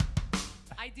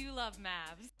I do love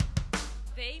Mavs.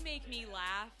 They make me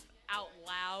laugh out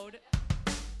loud.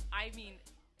 I mean,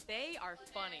 they are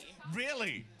funny.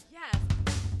 Really? Yes.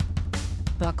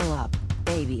 Buckle up,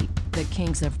 baby. The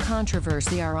kings of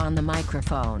controversy are on the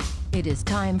microphone. It is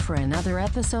time for another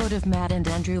episode of Matt and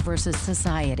Andrew versus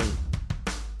Society.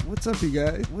 What's up, you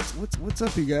guys? What's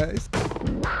up, you guys?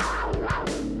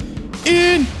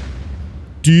 Indeed.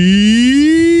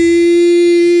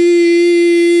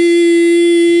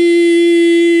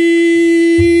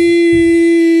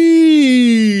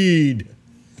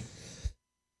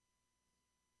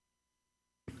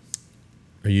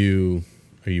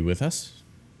 Are you with us?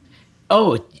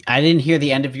 Oh, I didn't hear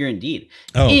the end of your Indeed.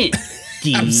 Oh, Indeed.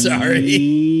 I'm sorry.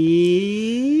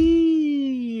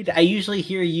 I usually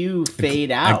hear you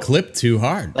fade out. I clipped too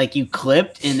hard. Like you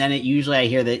clipped, and then usually I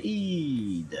hear the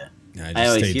eed. I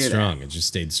always just stayed hear strong. that. It just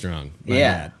stayed strong. My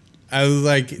Yeah. bad. I was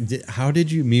like, how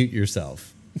did you mute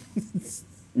yourself?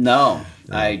 No,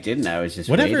 I didn't. I was just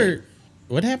Whatever. waiting.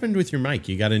 What happened with your mic?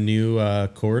 You got a new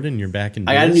cord and you're back in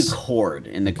I got a new biz? cord,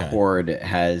 and the cord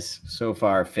has so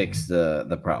far fixed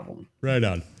the problem. Right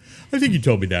on. I think you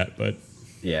told me that, but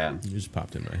Yeah. you just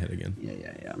popped in my head again.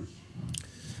 Yeah.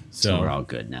 So we're all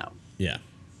good now. Yeah.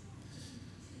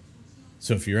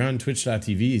 So if you're on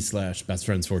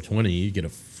twitch.tv/bestfriends420, you get a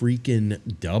freaking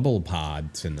double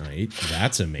pod tonight.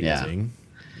 That's amazing.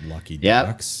 Yeah. Lucky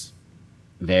ducks.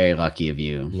 Very lucky of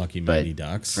you. Lucky mighty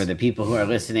ducks. For the people who are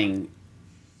listening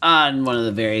on one of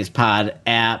the various pod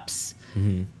apps,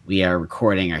 we are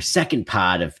recording our second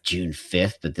pod of June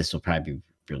 5th, but this will probably be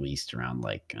released around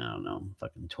like, I don't know,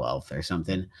 fucking 12th or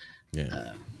something.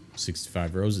 Yeah.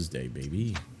 65 Roses Day,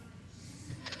 baby.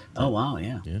 Oh, wow,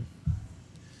 yeah. Yeah.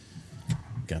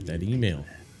 Got that email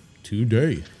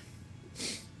today.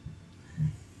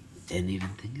 Didn't even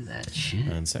think of that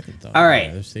shit. On second thought. All right. I'd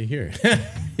rather stay here.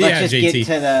 Let's just get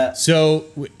to the... So,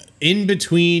 in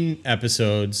between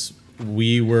episodes,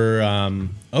 we were...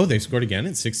 they scored again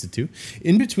at 6-2.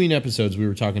 In between episodes, we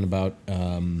were talking about...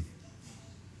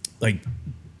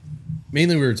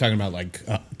 mainly we were talking about,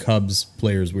 Cubs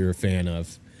players we were a fan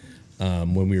of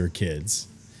when we were kids.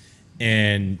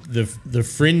 And the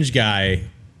fringe guy,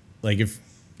 if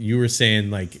you were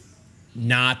saying,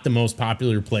 not the most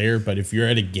popular player, but if you're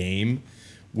at a game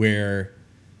where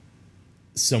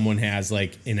someone has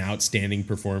an outstanding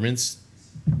performance,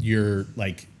 you're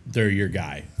they're your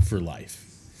guy for life.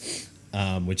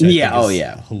 Which I think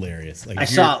is hilarious. I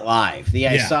saw it live.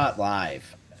 I saw it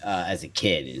live as a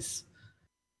kid. Is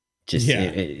just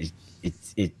it's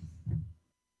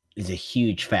a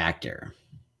huge factor.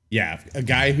 Yeah, a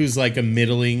guy who's a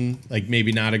middling,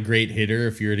 maybe not a great hitter.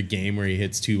 If you're at a game where he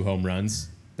hits 2 home runs,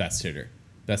 best hitter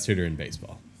in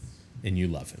baseball, and you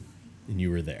love him, and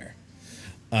you were there.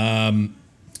 But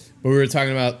we were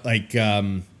talking about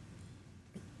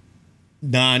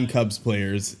non-Cubs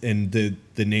players, and the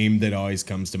name that always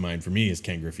comes to mind for me is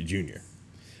Ken Griffey Jr.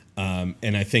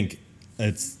 And I think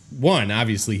it's one,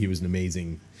 obviously he was an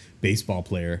amazing baseball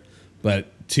player, but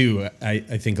two, I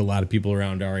think a lot of people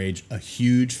around our age, a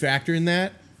huge factor in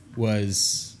that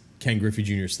was Ken Griffey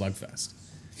Jr. Slugfest.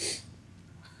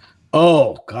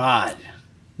 Oh, God.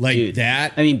 Dude,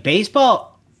 that. I mean,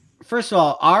 baseball, first of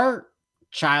all, our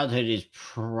childhood is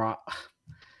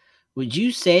would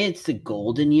you say it's the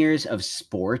golden years of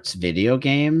sports video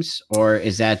games, or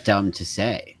is that dumb to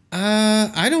say?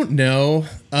 I don't know.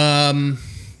 I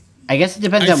guess it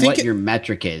depends on what your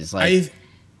metric is.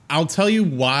 I'll tell you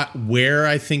where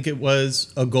I think it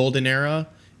was a golden era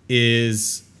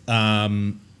is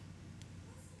it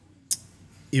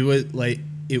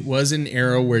was an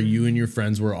era where you and your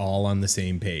friends were all on the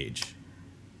same page,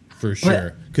 for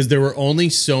sure, because there were only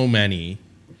so many,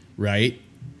 right?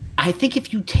 I think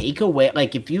if you take away,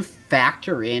 if you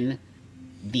factor in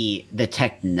the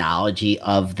technology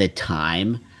of the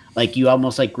time, you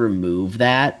almost remove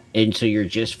that, and so you're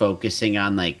just focusing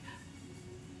on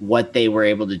what they were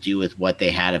able to do with what they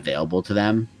had available to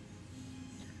them,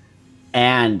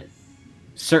 and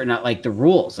certain the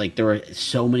rules. There were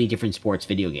so many different sports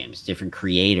video games, different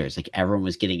creators. Everyone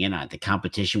was getting in on it. The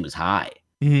competition was high,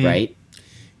 right?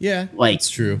 Yeah, it's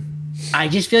true. I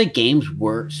just feel games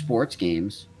were sports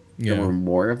games. There were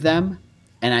more of them,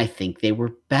 and I think they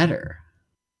were better.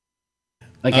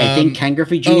 I think Ken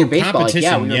Griffey Jr. baseball. We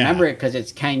remember it because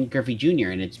it's Ken Griffey Jr.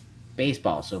 and it's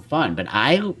baseball, so fun. But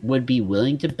I would be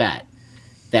willing to bet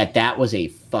that was a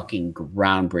fucking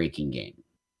groundbreaking game.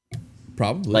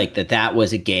 Probably. That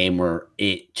was a game where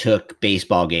it took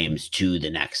baseball games to the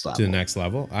next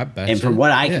level. I bet. And from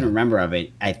what I can remember of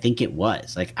it, I think it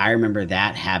was. I remember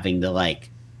that having the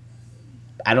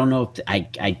I don't know if I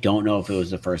don't know if it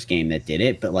was the first game that did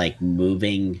it, but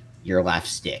moving your left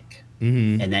stick,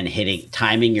 mm-hmm. and then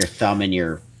timing your thumb and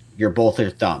your both your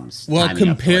thumbs. Well,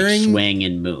 comparing to, like, swing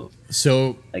and move.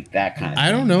 So like that kind of I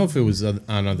thing. don't know if it was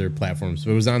on other platforms,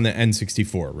 but it was on the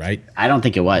N64, right? I don't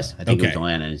think it was. I think it was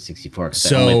only on N64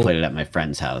 because I only played it at my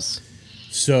friend's house.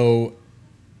 So,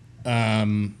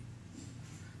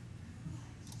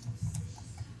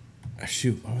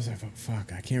 shoot, what was I?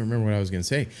 Fuck, I can't remember what I was gonna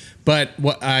say. But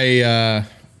what I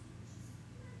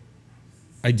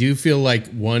do feel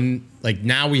like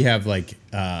now we have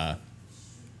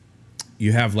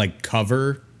you have like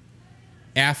cover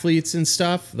athletes and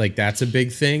stuff, like that's a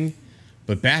big thing.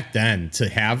 But back then, to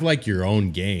have like your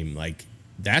own game, like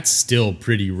that's still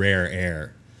pretty rare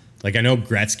air. Like I know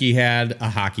Gretzky had a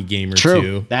hockey game or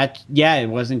two. It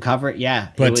wasn't covered. Yeah,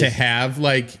 but to have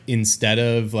like instead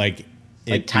of like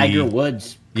Tiger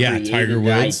Woods. Tiger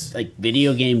Woods, like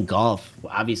video game golf.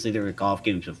 Obviously, there were golf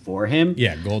games before him.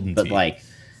 Yeah, Golden But Tee. like,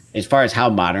 as far as how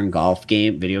modern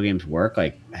video games work,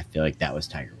 like I feel like that was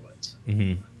Tiger Woods.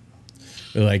 Mm-hmm.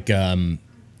 Like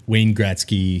Wayne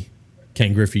Gretzky,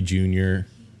 Ken Griffey Jr.,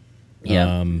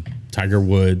 Tiger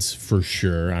Woods for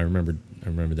sure. I remember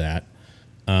that.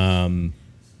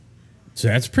 So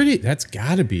that's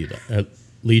got to be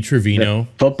Lee Trevino. The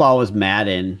football was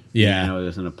Madden. Yeah, I know it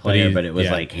wasn't a player, but it was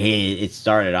like, hey, it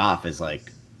started off as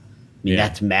like,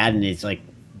 that's Madden. It's like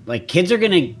kids are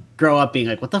gonna grow up being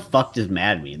like, what the fuck does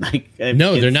Madden mean? Like,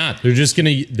 no, they're not.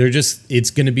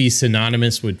 It's gonna be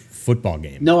synonymous with football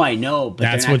game. No, I know, but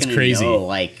that's what's crazy.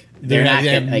 Like they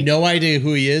have no idea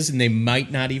who he is, and they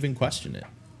might not even question it.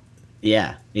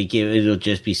 Yeah, it'll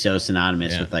just be so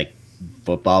synonymous with like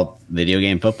football, video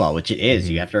game football, which it is.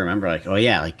 Mm-hmm. You have to remember, like, oh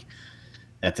yeah, like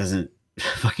that doesn't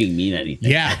fucking mean anything.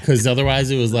 Yeah, because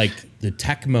otherwise it was like the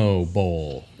Tecmo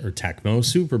Bowl or Tecmo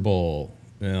Super Bowl.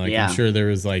 I'm sure there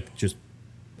was like just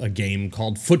a game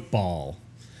called football.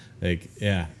 Like,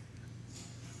 yeah,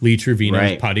 Lee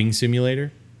Trevino's putting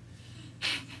simulator.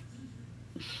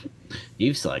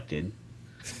 You've selected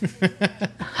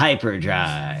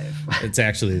Hyperdrive. It's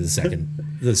actually the second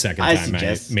time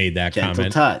I made that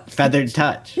comment. Feathered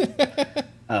touch.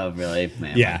 Oh, really?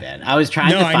 Man, yeah. My bad. I was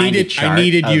trying to find a chart. I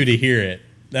needed you to hear it.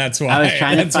 That's why. I was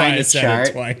trying to find a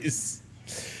chart twice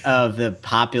of the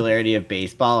popularity of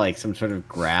baseball, like some sort of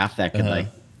graph that could like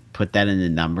put that into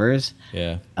numbers.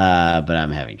 Yeah. But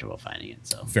I'm having trouble finding it.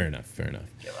 So fair enough.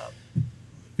 Give up.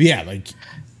 Yeah, like,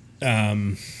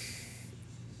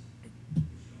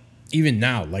 even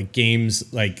now, like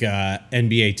games like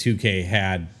NBA 2K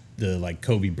had the like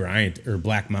Kobe Bryant or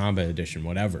Black Mamba edition,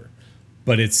 whatever.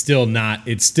 But it's still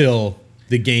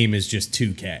the game is just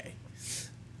 2K.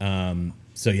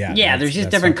 So yeah, there's just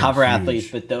different cover athletes,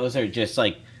 but those are just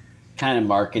like kind of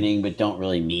marketing, but don't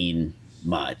really mean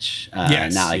much.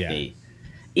 Not like they,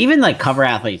 even like cover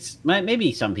athletes.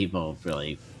 Maybe some people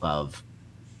really love.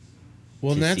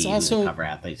 Well, and that's also who the cover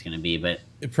athlete's going to be, but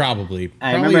probably.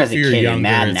 I remember as a kid in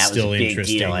Madden, that was still a big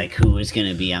deal. Like who was going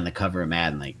to be on the cover of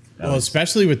Madden? Like,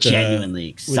 especially with genuinely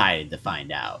excited to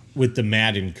find out with the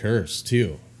Madden curse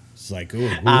too. It's like, who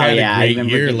had a great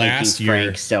year last year?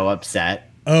 Frank so upset.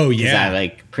 Oh yeah, I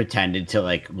like pretended to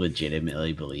like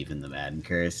legitimately believe in the Madden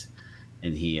curse,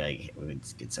 and he like would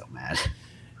get so mad.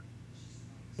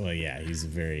 Well, yeah, he's a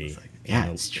very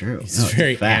it's true. He's a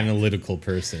very analytical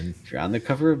person. If you're on the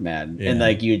cover of Madden, and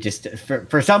like you just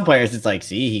for some players, it's like,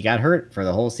 see, he got hurt for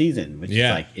the whole season, which is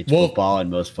like it's football,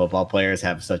 and most football players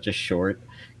have such a short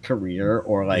career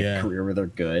or like career where they're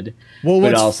good. Well,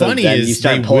 but what's also funny then is you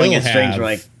start pulling a string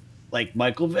like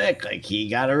Michael Vick, like he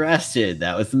got arrested.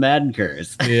 That was the Madden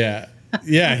curse. Yeah.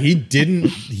 Yeah, he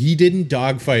didn't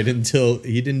dogfight until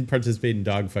he didn't participate in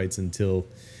dogfights until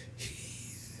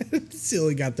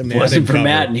he got the Madden. Wasn't for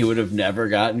Madden, he would have never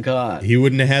gotten caught. He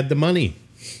wouldn't have had the money.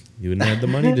 He wouldn't have had the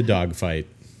money to dogfight.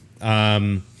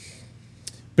 But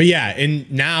yeah,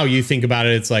 and now you think about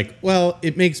it, it's like, well,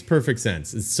 it makes perfect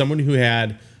sense. It's someone who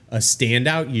had a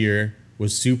standout year,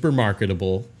 was super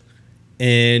marketable,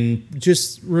 and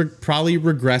just probably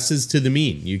regresses to the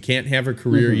mean. You can't have a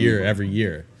career year every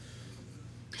year.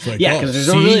 Like, because there's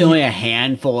really only a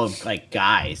handful of like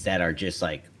guys that are just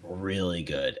like really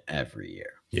good every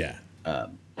year. Yeah.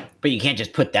 But you can't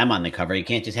just put them on the cover. You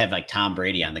can't just have like Tom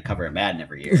Brady on the cover of Madden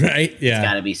every year. Right. Yeah. It's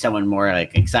got to be someone more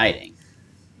like exciting.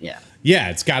 Yeah.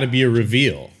 Yeah. It's got to be a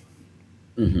reveal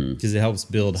because it helps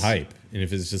build hype. And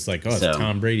if it's just like, oh, it's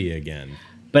Tom Brady again.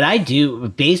 But I do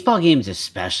baseball games,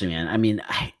 especially, man. I mean,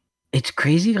 it's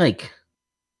crazy. Like,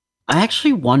 I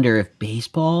actually wonder if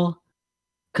baseball,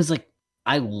 because like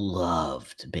I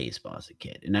loved baseball as a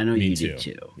kid, and I know you did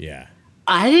too. Yeah,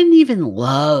 I didn't even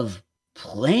love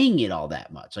playing it all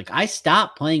that much. Like, I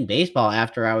stopped playing baseball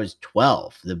after I was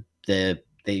 12. The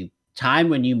the time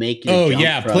when you make your Oh jump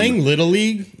yeah, playing Little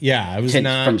League. Yeah, I was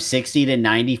not from 60 to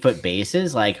 90-foot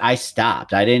bases. Like I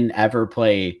stopped. I didn't ever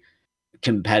play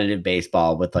competitive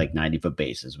baseball with like 90-foot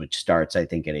bases, which starts I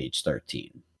think at age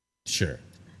 13. Sure.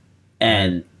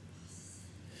 And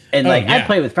like I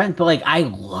play with friends, but like I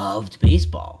loved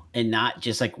baseball and not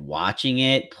just like watching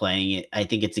it, playing it. I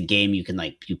think it's a game you can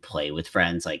like you play with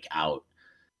friends like out.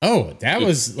 Oh, that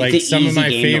was like some of my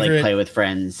favorite. To, like, play with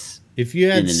friends. If you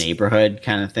had in the neighborhood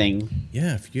kind of thing.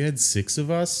 Yeah, if you had 6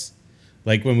 of us,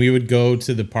 like when we would go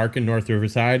to the park in North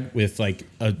Riverside with like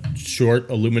a short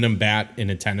aluminum bat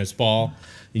and a tennis ball,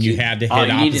 and you had to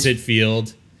hit opposite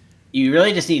field. You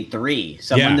really just need 3.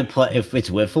 Someone to play. If it's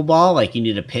wiffle ball, like you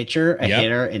need a pitcher, a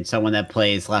hitter, and someone that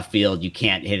plays left field. You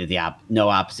can't hit at no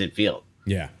opposite field.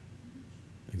 Yeah,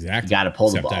 exactly. You got to pull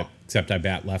the ball. Except I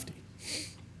bat lefty.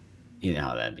 You know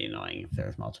how that'd be annoying if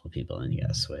there's multiple people and you got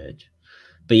to switch.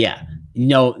 But yeah,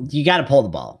 you got to pull the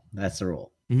ball. That's the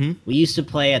rule. Mm-hmm. We used to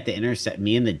play at the intersection.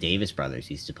 Me and the Davis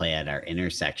brothers used to play at our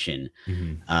intersection,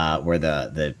 where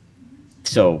the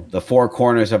 4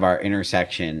 corners of our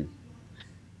intersection.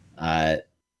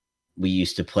 We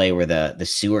used to play where the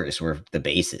sewers were the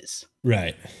bases.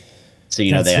 Right. So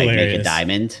they like make a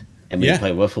diamond, and we would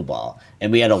play wiffle ball.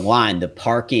 And we had a line,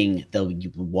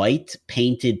 the white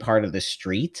painted part of the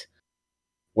street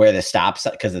where the stop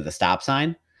because of the stop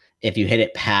sign. If you hit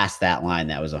it past that line,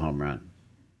 that was a home run.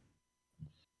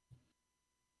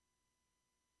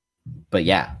 But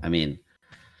yeah, I mean,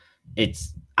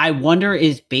 I wonder,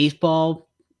 is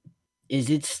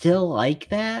it still like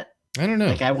that? I don't know.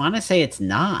 Like, I want to say it's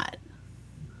not.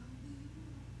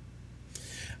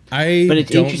 But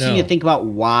it's interesting to think about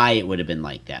why it would have been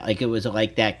like that. Like, it was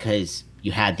like that because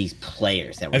you had these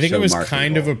players that were I think so it was marketable.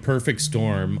 kind of a perfect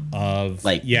storm of,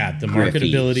 the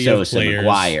Griffey, marketability Sosa, of players.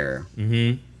 McGuire.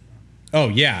 Mm-hmm. Oh,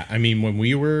 yeah. I mean, when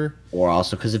we were... Or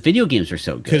also because the video games were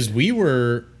so good. Because we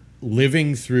were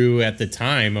living through, at the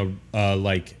time,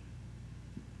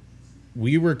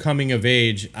 we were coming of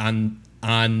age on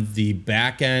the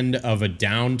back end of a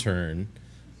downturn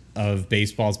of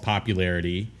baseball's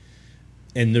popularity,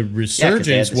 and the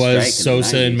resurgence was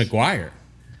Sosa and McGuire.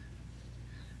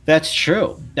 That's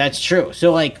true.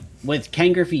 So, like, with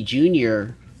Ken Griffey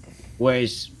Jr.,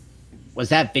 was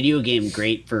that video game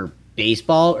great for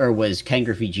baseball, or was Ken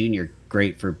Griffey Jr.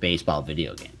 great for baseball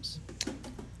video games?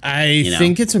 I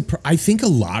think a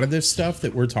lot of this stuff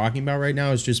that we're talking about right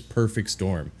now is just perfect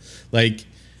storm. Like,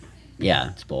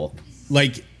 yeah, it's both.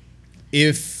 Like,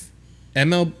 if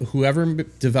whoever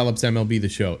develops MLB The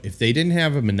Show, if they didn't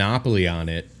have a monopoly on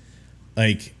it,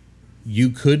 like, you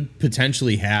could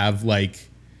potentially have like,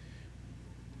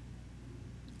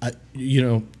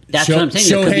 that's what I'm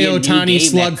saying. Shohei Ohtani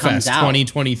Slugfest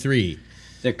 2023.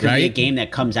 There could be a game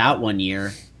that comes out one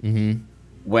year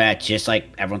where it's just like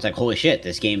everyone's like, holy shit,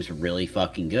 this game's really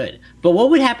fucking good. But what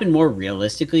would happen more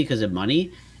realistically because of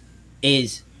money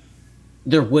is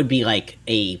there would be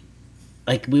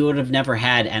we would have never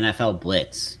had NFL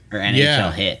Blitz or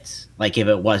NHL Hits. Like, if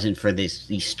it wasn't for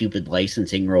these stupid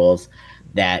licensing rules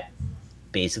that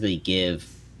basically give...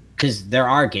 Because there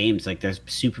are games, like there's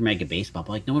Super Mega Baseball,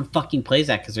 but like no one fucking plays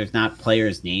that because there's not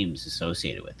players' names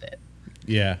associated with it.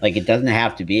 Yeah. Like, it doesn't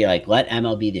have to be like, let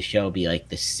MLB The Show be like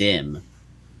The Sim,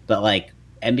 but like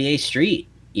NBA Street,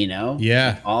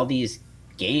 Yeah. Like, all these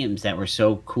games that were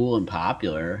so cool and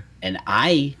popular. And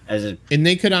and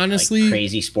they could honestly,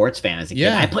 crazy sports fan as a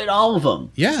kid, I played all of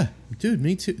them. Yeah. Dude,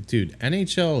 me too. Dude,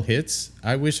 NHL Hits,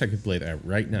 I wish I could play that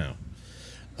right now.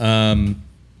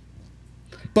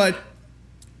 But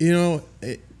it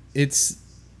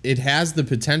has the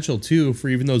potential too for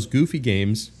even those goofy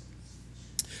games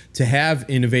to have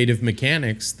innovative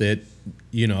mechanics that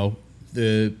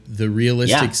the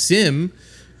realistic sim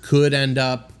could end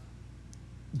up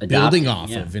building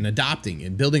off of and adopting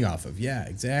and building off of. Yeah,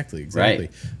 exactly. Right.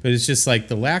 But it's just like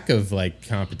the lack of like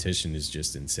competition is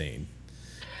just insane.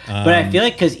 But I feel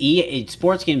like because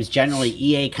sports games generally,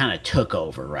 EA kind of took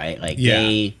over, right? Like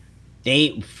they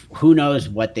who knows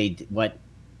what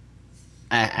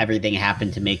everything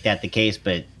happened to make that the case,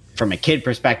 but from a kid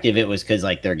perspective, it was because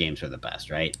like their games were the best,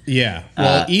 right? Yeah.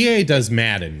 Well, EA does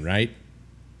Madden, right?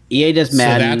 EA does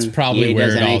Madden. So that's probably EA where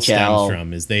it all NHL. stems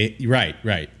from. Is right.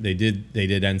 They did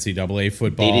NCAA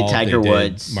football. They did Tiger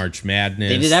Woods, March Madness.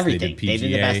 They did everything. They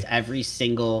did the best every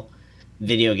single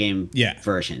video game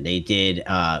version. They did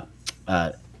the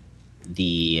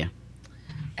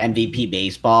MVP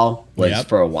baseball was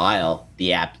for a while.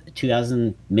 The app mid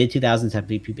 2000s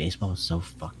MVP baseball was so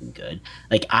fucking good.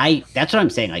 Like that's what I'm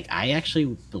saying. Like, I actually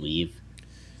believe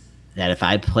that if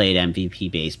I played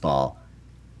MVP baseball,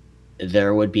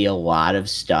 there would be a lot of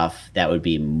stuff that would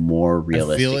be more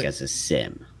realistic as a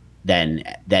sim than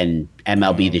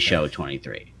MLB The Show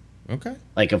 23. Okay.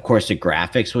 Like, of course, the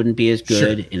graphics wouldn't be as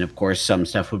good, Sure. and of course, some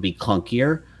stuff would be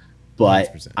clunkier.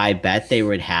 But 100%. I bet they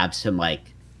would have some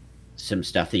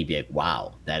stuff that you'd be like,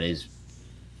 wow, that is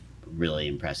really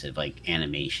impressive, like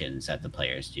animations that the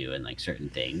players do and like certain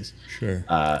things. Sure.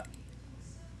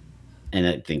 And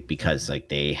I think because like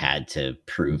they had to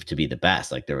prove to be the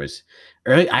best. Like there was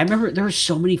I remember there were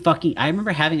so many I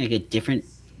remember having like a different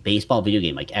baseball video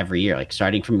game like every year, like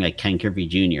starting from like Ken Griffey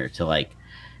Jr. to like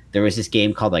there was this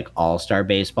game called like All-Star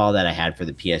Baseball that I had for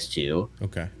the PS2.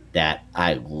 Okay. That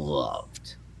I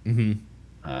loved. Mm-hmm.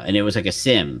 And it was like a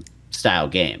sim style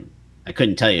game. I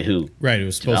couldn't tell you who. Right. It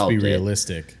was supposed to be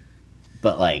realistic.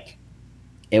 But like,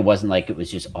 it wasn't like it was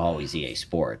just always EA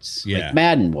Sports. Yeah. Like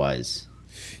Madden was.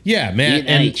 Yeah, man.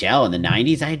 NHL in the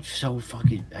 90s, I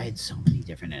had so many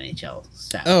different NHL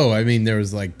sets. Oh, I mean, there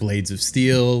was like Blades of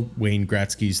Steel, Wayne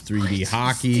Gretzky's 3D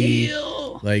hockey.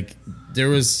 Steel. Like there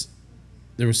was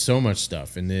so much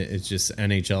stuff, and it's just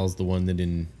NHL is the one that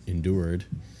endured.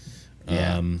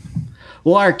 Yeah.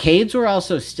 Well, arcades were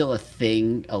also still a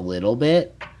thing a little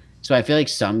bit. So I feel like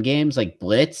some games like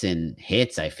Blitz and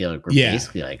Hits, I feel like were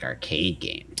basically like arcade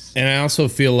games. And I also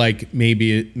feel like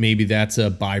maybe that's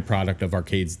a byproduct of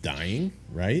arcades dying,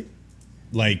 right?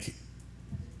 Like,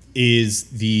 is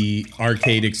the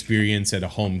arcade experience at a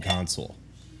home console?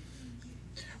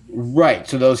 Right.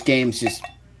 So those games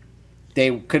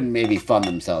they couldn't maybe fund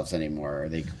themselves anymore, or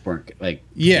they weren't like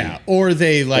or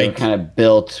they were kind of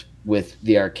built with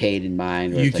the arcade in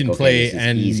mind. You can play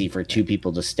and easy for two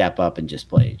people to step up and just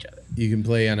play each other. You can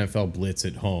play NFL Blitz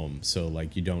at home, so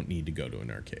like you don't need to go to an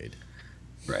arcade.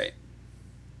 Right.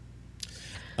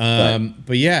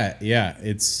 But yeah,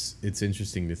 it's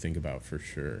interesting to think about for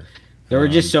sure. There were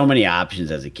just so many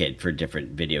options as a kid for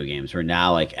different video games. Where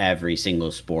now, like every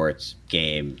single sports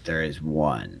game, there is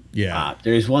one. Yeah,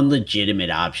 there is one legitimate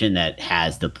option that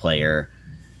has the player.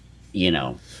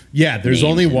 Yeah, there's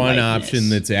only one option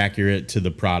that's accurate to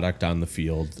the product on the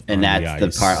field, and that's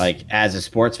the part. Like as a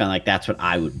sports fan, like that's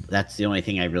the only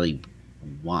thing I really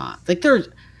want. Like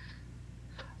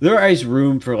there is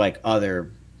room for like other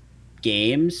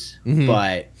games,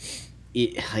 but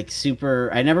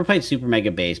I never played Super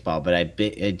Mega Baseball, but I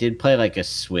did play like a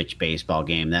Switch baseball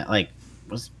game that like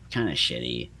was kind of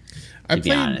shitty. To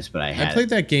be honest, but I played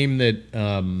that game that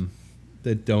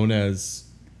that Dona's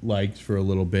liked for a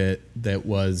little bit. That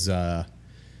was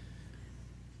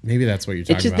maybe that's what you're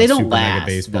talking about. They don't Super last, Mega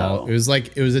Baseball. though. It was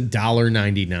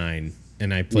 $1.99,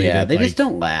 and I played it. They like just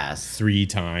don't last 3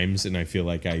 times, and I feel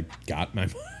like I got my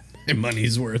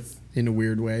money's worth in a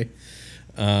weird way.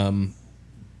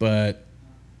 But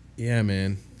yeah,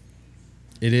 man,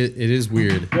 it is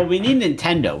weird. Well, we need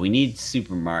Nintendo. We need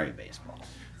Super Mario Baseball.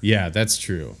 Yeah, that's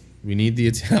true. We need the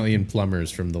Italian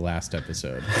plumbers from the last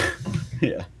episode.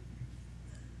 Yeah.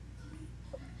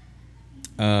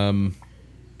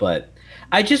 But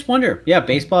I just wonder. Yeah,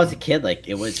 baseball as a kid, like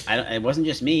it wasn't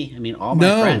just me. I mean, all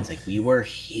my friends, like we were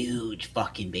huge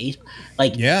fucking baseball.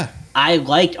 Like, yeah, I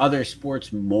liked other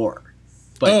sports more.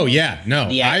 But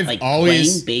I've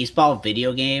always playing baseball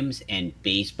video games and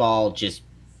baseball just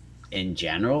in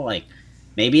general. Like,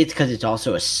 maybe it's because it's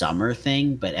also a summer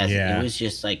thing, but it was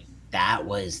just like that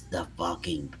was the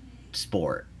fucking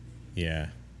sport. Yeah.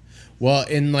 Well,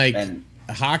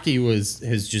 hockey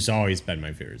has just always been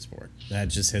my favorite sport. That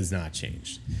just has not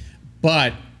changed.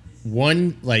 But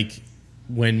when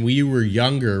we were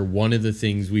younger, one of the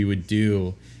things we would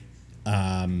do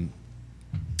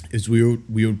is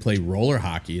we would play roller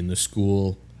hockey in the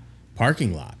school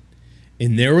parking lot.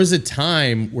 And there was a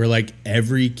time where like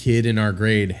every kid in our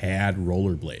grade had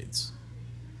rollerblades.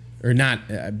 Or not,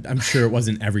 I'm sure it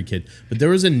wasn't every kid, but there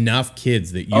was enough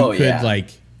kids that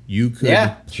you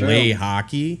could play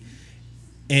hockey.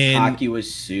 And hockey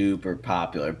was super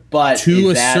popular, but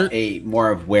is that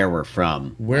more of where we're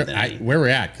from? Where we're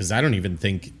at, because I don't even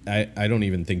think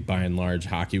by and large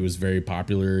hockey was very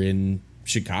popular in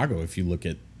Chicago. If you look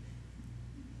at,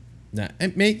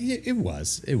 it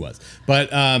was,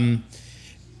 but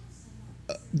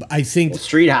I think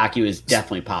street hockey was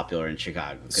definitely popular in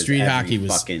Chicago. Street hockey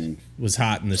was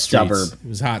hot in the streets. It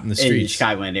was hot in the streets. In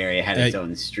the Chicagoland area had its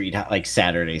own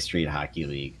Saturday street hockey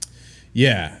league.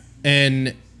 Yeah.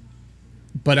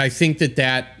 But I think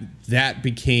that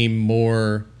became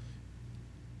more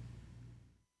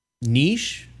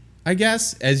niche, I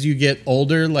guess, as you get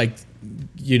older. Like,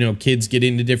 kids get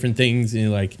into different things,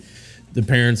 and like the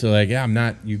parents are like,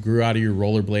 "Yeah, you grew out of your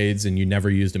rollerblades and you never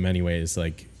used them anyways.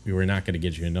 Like, we were not going to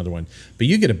get you another one, but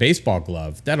you get a baseball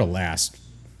glove that'll last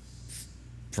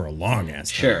for a long ass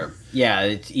time. Sure. Yeah,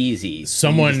 it's easy.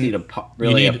 Someone you just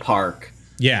need a park.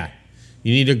 Yeah.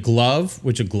 You need a glove,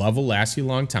 which a glove will last you a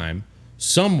long time.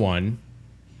 Someone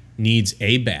needs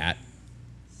a bat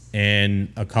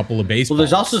and a couple of baseballs. Well,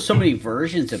 there's also so many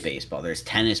versions of baseball. There's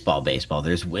tennis ball baseball.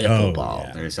 There's wiffle ball.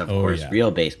 Yeah. There's, of course,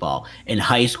 real baseball. In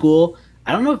high school,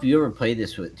 I don't know if you ever played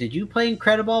this with... Did you play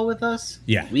Incredible with us?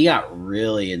 Yeah. We got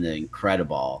really into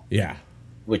Incredible. Yeah.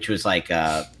 Which was like...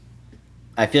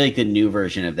 I feel like the new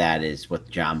version of that is what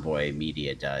John Boy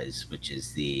Media does, which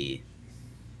is the...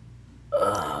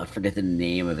 I forget the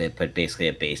name of it, but basically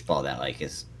a baseball that like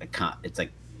is... It's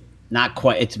like not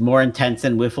quite... It's more intense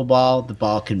than wiffle ball. The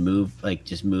ball can move, like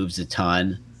just moves a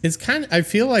ton. It's kind of... I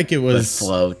feel like it was... It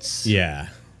floats. Yeah.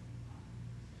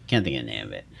 Can't think of the name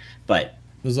of it. But...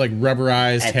 It was like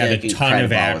rubberized, had a ton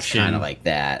of action. Kind of like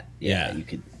that. Yeah. You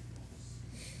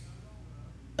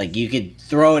could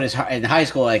throw it as hard... In high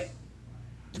school, like...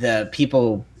 The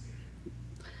people,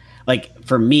 like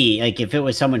for me, like if it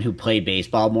was someone who played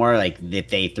baseball more, like if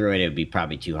they threw it, it would be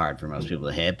probably too hard for most people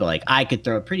to hit. But like I could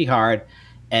throw it pretty hard,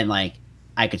 and like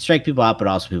I could strike people out, but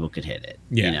also people could hit it.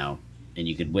 Yeah. You know, and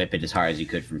you could whip it as hard as you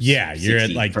could from you're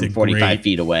at like from 45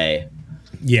 feet away.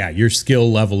 Yeah, your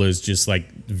skill level is just like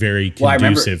very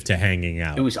conducive to hanging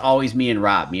out. It was always me and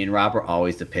Rob. Me and Rob were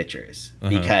always the pitchers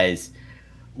because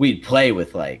we'd play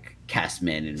with like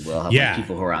Kessman and we'll have like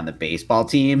people who are on the baseball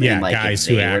team and like guys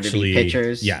if they who were actually to be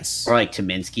pitchers, or like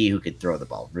Tominski who could throw the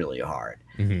ball really hard.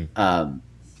 Mm-hmm.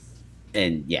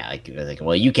 And yeah, like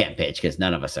well, you can't pitch because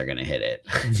none of us are going to hit it.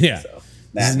 Yeah, so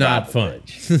this is not fun.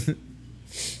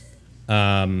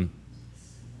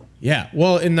 Yeah,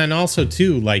 well, and then also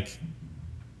too, like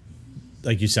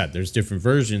you said, there's different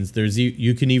versions.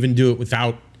 You can even do it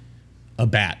without a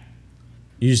bat.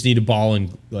 You just need a ball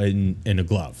and a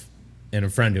glove. And a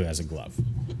friend who has a glove.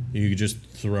 You can just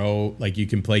throw, like you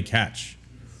can play catch.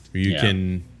 Or you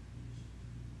can,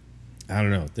 I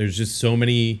don't know. There's just so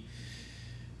many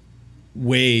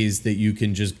ways that you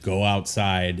can just go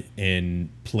outside and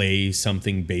play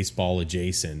something baseball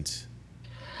adjacent.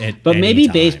 But maybe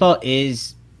baseball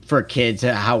is, for kids,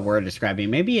 how we're describing,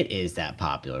 maybe it is that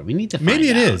popular. We need to find out.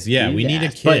 Maybe it is, yeah. We need a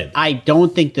kid. But I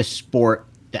don't think the sport,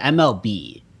 the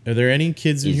MLB. Are there any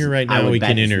kids in here right now we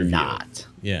can interview? Not.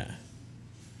 Yeah.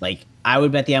 Like, I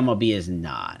would bet the MLB is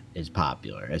not as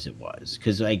popular as it was.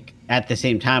 Because, like, at the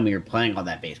same time, we were playing all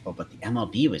that baseball, but the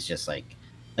MLB was just like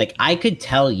I could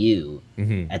tell you,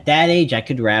 at that age, I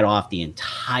could rattle off the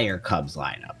entire Cubs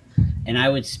lineup. And I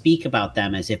would speak about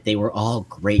them as if they were all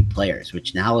great players,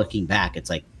 which now looking back, it's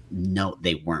like, no,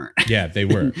 they weren't. Yeah, they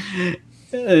were.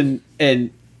 But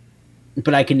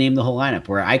I can name the whole lineup,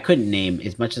 where I couldn't name,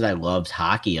 as much as I loved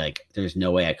hockey, like, there's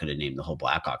no way I could have named the whole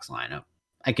Blackhawks lineup.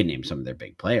 I could name some of their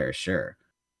big players, sure.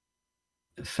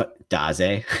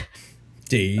 Daisy.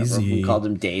 We called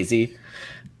him Daisy.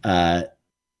 I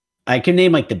can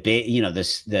name like the big,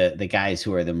 the guys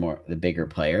who are the bigger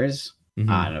players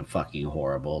on a fucking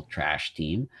horrible trash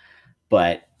team,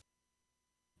 but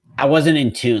I wasn't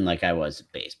in tune like I was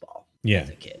with baseball as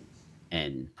a kid,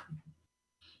 and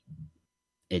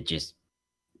it just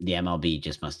the MLB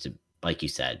just must have, like you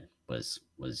said, was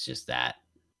just that.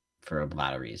 For a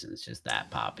lot of reasons, just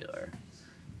that popular.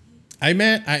 I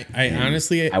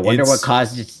honestly, I wonder what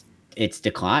caused its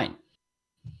decline.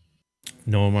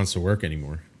 No one wants to work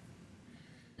anymore.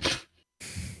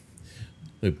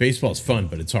 Look, baseball's fun,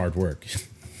 but it's hard work.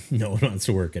 No one wants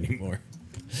to work anymore.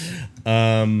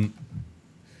 I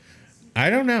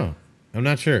don't know. I'm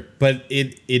not sure, but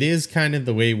it is kind of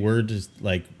the way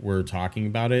we're talking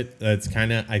about it. That's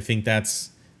kind of, I think that's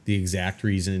the exact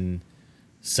reason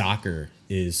soccer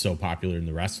is so popular in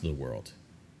the rest of the world.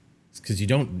 It's because you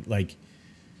don't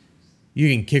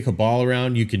you can kick a ball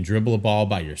around, you can dribble a ball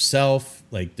by yourself.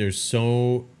 Like there's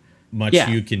so much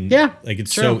you can,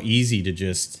 it's so easy to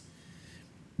just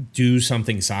do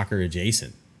something soccer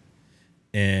adjacent.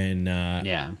 And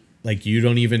you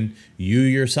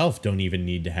yourself don't even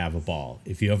need to have a ball.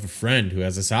 If you have a friend who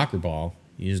has a soccer ball,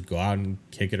 you just go out and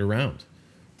kick it around.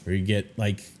 Or you get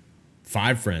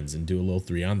 5 friends and do a little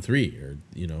 3-on-3 or,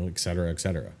 et cetera, et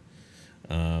cetera.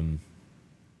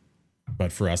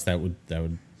 But for us, that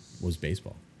was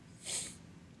baseball.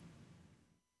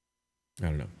 I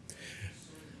don't know.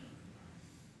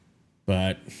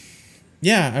 But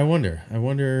yeah, I wonder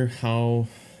how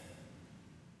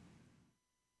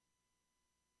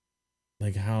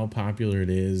popular it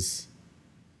is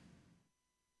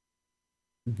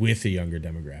with a younger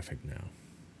demographic now.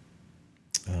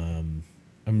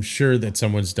 I'm sure that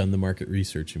someone's done the market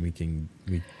research, and we can.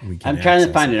 I'm trying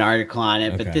to find an article on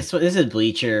it, but this is a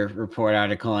Bleacher Report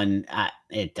article, and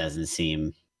it doesn't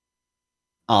seem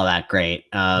all that great.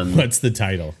 What's the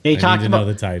title? They talked about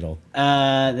the title.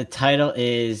 The title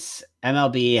is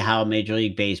MLB: How Major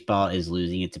League Baseball is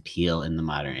Losing Its Appeal in the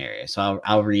Modern Era. So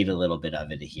I'll read a little bit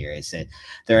of it here. It said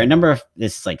there are a number of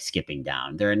this is like skipping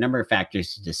down. There are a number of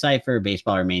factors to decipher.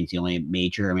 Baseball remains the only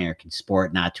major American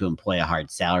sport not to employ a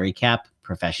hard salary cap.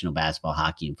 Professional basketball,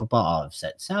 hockey, and football all have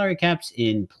set salary caps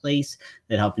in place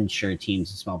that help ensure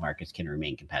teams in small markets can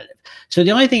remain competitive. So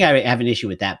the only thing I have an issue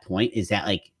with that point is that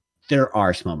like there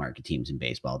are small market teams in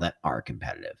baseball that are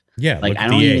competitive. Yeah, like I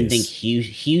don't even think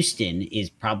Houston is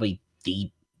probably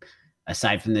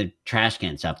aside from the trash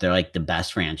can stuff, they're like the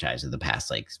best franchise of the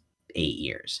past like 8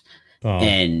 years.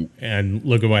 And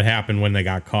look at what happened when they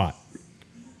got caught.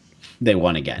 They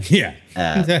won again. Yeah.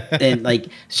 And like,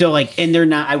 so like, and they're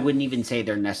not, I wouldn't even say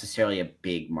they're necessarily a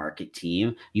big market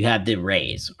team. You have the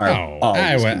Rays.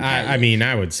 I mean,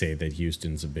 I would say that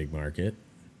Houston's a big market.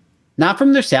 Not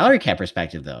from their salary cap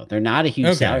perspective, though. They're not a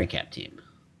huge salary cap team.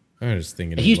 I was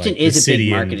thinking Houston is a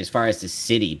big market as far as the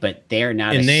city, but they're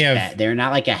not. They're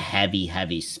not like a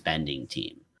heavy spending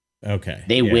team. Okay,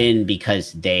 they win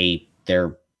because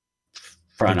their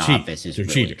front office is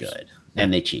really cheaters. Good,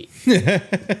 and they cheat. they're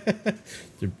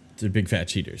big fat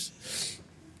cheaters.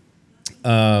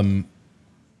 Yeah,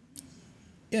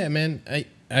 man.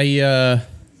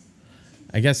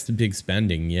 I guess the big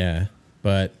spending, yeah,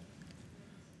 but.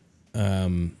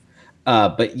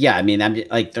 But yeah, I mean, I'm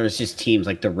just, like, there's just teams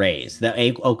like the Rays,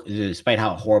 despite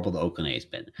how horrible the Oakland A's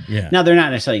been. Yeah. Now they're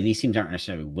not necessarily; these teams aren't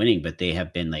necessarily winning, but they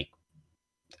have been like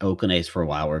Oakland A's for a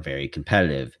while were very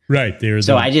competitive. Right.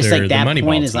 I just like that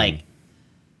point is like,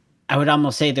 I would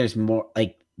almost say there's more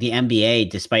like the NBA,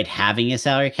 despite having a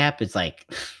salary cap, it's like,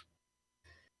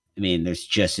 I mean, there's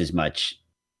just as much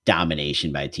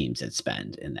domination by teams that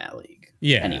spend in that league.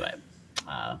 Yeah. Anyway,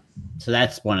 so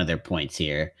that's one of their points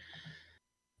here.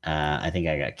 I think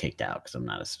I got kicked out because I'm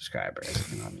not a subscriber.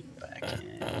 Let me go back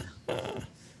in.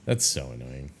 That's so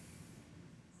annoying.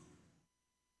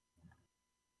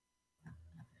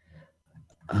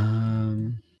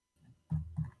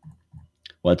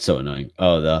 What's so annoying?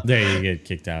 Oh, there you get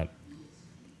kicked out.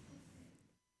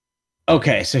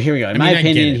 Okay, so here we go. In my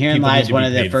opinion, herein lies one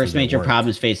of the first major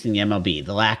problems facing the MLB.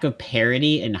 The lack of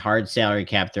parity and hard salary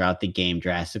cap throughout the game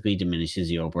drastically diminishes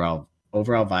the overall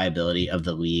viability of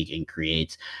the league and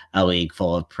creates a league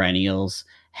full of perennials,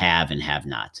 have and have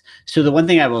nots. So the one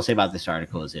thing I will say about this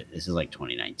article is this is like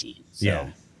 2019. So.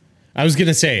 Yeah. I was going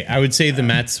to say, I would say the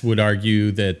Mets would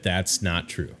argue that that's not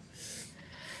true.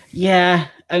 Yeah.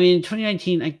 I mean,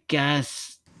 2019, I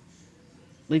guess,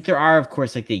 like there are, of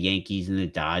course, like the Yankees and the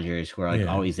Dodgers who are like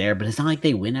always there, but it's not like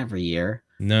they win every year.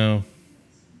 No.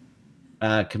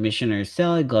 Commissioner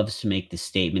Selig loves to make the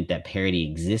statement that parity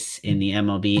exists in the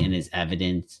MLB and is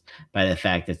evidenced by the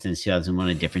fact that since 2001,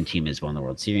 a different team has won the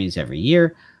World Series every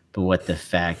year. But what the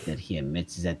fact that he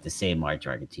admits is that the same large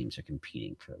market teams are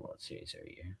competing for the World Series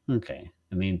every year. Okay.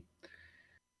 I mean,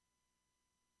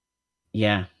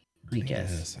 yeah, I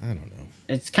guess. I don't know.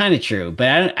 It's kind of true,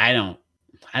 but I don't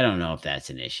know if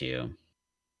that's an issue.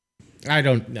 I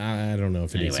don't know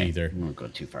if it is either. I won't go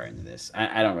too far into this.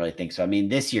 I don't really think so. I mean,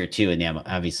 this year too, and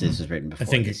obviously this was written before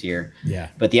this year. Yeah.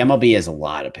 But the MLB has a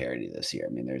lot of parity this year. I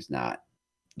mean,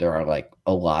 there are like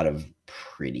a lot of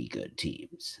pretty good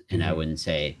teams. And I wouldn't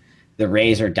say the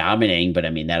Rays are dominating, but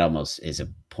I mean, that almost is a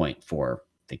point for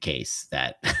the case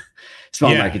that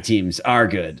small market teams are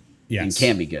good and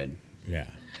can be good. Yeah.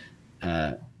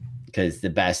 Because the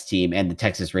best team and the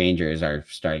Texas Rangers are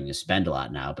starting to spend a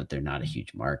lot now, but they're not a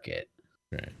huge market.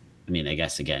 Right. I mean, I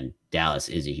guess again, Dallas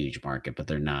is a huge market, but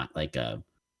they're not like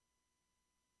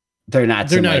they're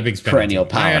not a big perennial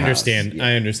powerhouse. I understand. Yeah.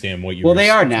 I understand what you. Well, they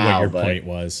are now. What your point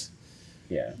was.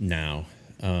 Yeah. Now.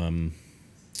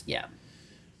 Yeah.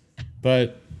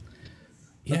 But.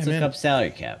 Let's look up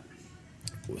salary cap.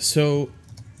 So,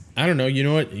 I don't know. You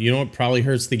know what? You know what probably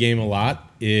hurts the game a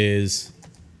lot is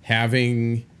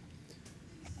having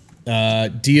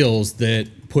deals that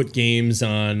put games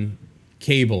on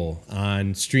cable,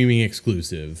 on streaming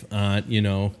exclusive,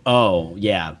 Oh,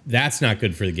 yeah. That's not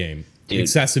good for the game. Dude,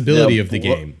 accessibility of the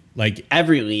game. Like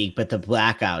every league, but the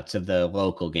blackouts of the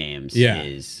local games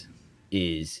is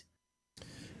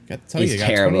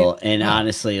terrible. And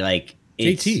honestly, like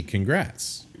JT,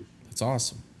 congrats. That's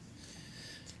awesome.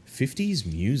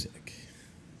 50s music.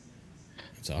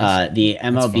 That's awesome. The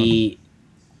MLB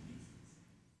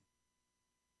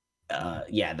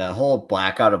the whole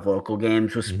blackout of local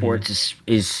games with sports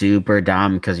is super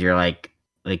dumb because you're like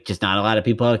just not a lot of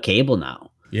people have cable now.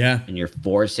 Yeah. And you're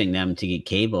forcing them to get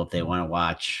cable if they want to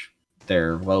watch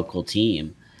their local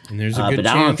team. And there's a good but chance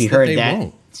I don't know if you heard that.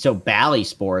 Won't. So Bally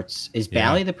Sports, is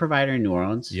Bally the provider in New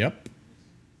Orleans? Yep.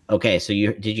 Okay, so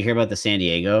did you hear about the San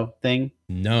Diego thing?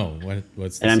 No,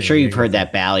 what's the And I'm San sure you've Diego heard thing?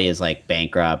 that Bally is like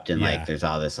bankrupt and Yeah. like there's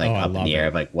all this Oh, like I up in love the air it.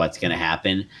 of like what's gonna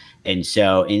happen. And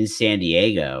so in San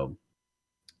Diego,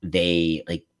 they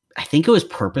like I think it was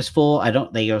purposeful. I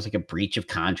don't think it was like a breach of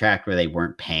contract where they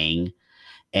weren't paying,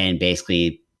 and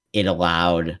basically it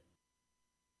allowed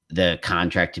the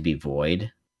contract to be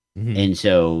void. Mhm. And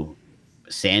so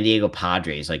San Diego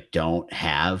Padres like don't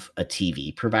have a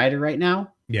TV provider right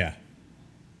now. Yeah.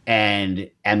 And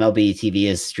MLB TV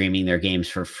is streaming their games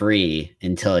for free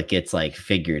until it gets like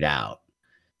figured out,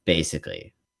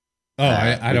 basically. Oh,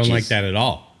 I don't like that at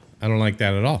all. I don't like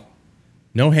that at all.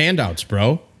 No handouts,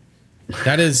 bro.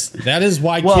 That is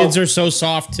why kids are so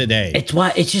soft today. It's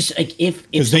why it's just like if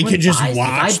they could just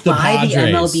watch the Padres. If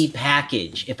I buy the MLB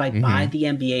package, if I buy the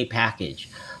NBA package,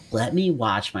 let me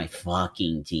watch my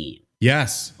fucking team.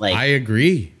 Yes, like I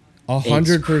agree,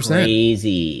 100%.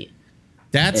 Crazy.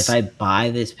 If I buy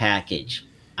this package,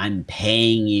 I'm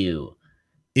paying you.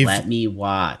 Let me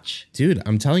watch. Dude,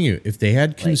 I'm telling you, if they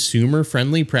had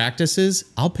consumer-friendly practices,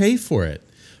 I'll pay for it.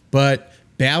 But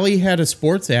Bally had a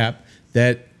sports app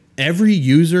that every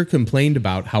user complained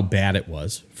about how bad it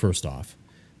was, first off.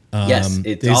 Yes,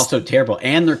 it's also terrible.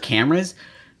 And their cameras.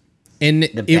 And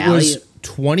it was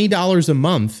 $20 a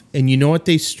month. And you know what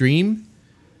they stream?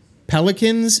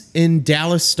 Pelicans and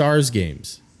Dallas Stars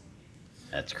games.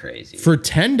 That's crazy. For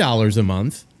 $10 a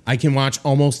month, I can watch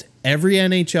almost every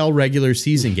NHL regular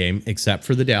season game except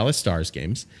for the Dallas Stars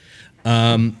games,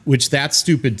 which that's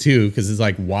stupid too because it's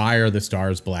like, why are the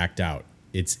Stars blacked out?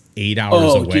 It's 8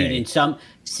 hours away. Dude, in some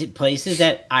places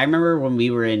that I remember when we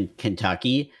were in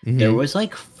Kentucky, there was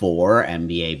like 4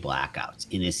 NBA blackouts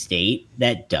in a state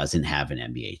that doesn't have an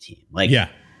NBA team. Like, yeah,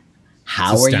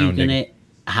 how are you gonna?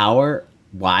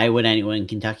 Why would anyone in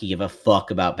Kentucky give a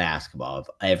fuck about basketball if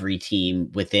every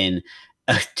team within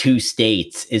 2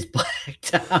 states is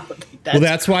blacked out?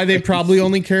 That's why they probably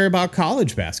only care about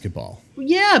college basketball.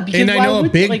 Yeah, because I know a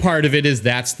big part of it is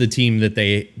that's the team that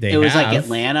they it was like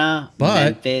Atlanta,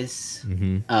 Memphis,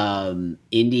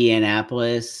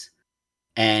 Indianapolis,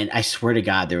 and I swear to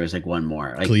God there was like one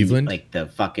more, like Cleveland, like the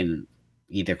fucking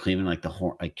either Cleveland, like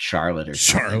Charlotte or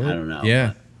something. Charlotte. I don't know.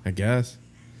 Yeah, I guess.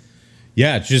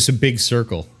 Yeah, it's just a big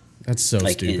circle. That's so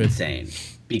like stupid, insane.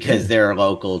 Because they're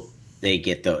local, they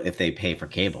get if they pay for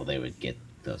cable, they would get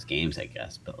those games, I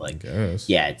guess. But like,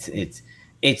 yeah,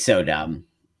 it's so dumb.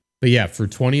 But yeah, for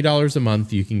 $20 a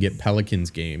month, you can get Pelicans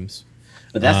games.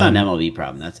 But that's not an MLB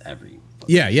problem. That's every.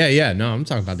 Yeah. No, I'm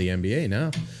talking about the NBA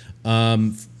now.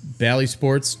 Bally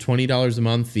Sports, $20 a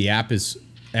month. The app is,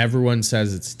 everyone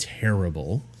says it's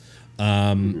terrible.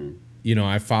 You know,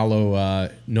 I follow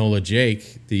Nola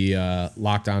Jake, the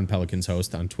Locked On Pelicans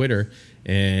host on Twitter,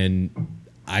 and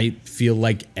I feel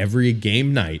like every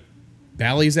game night,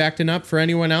 Bally's acting up for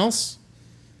anyone else.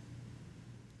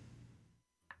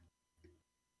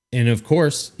 And of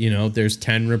course, you know, there's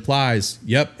 10 replies.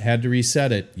 Yep, had to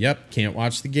reset it. Yep, can't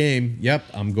watch the game. Yep,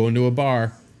 I'm going to a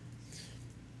bar.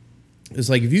 It's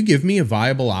like, if you give me a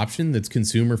viable option that's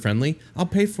consumer friendly, I'll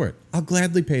pay for it. I'll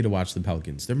gladly pay to watch the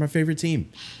Pelicans. They're my favorite team.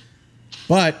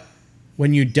 But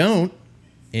when you don't,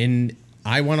 and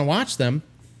I want to watch them,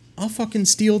 I'll fucking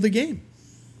steal the game.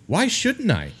 Why shouldn't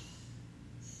I?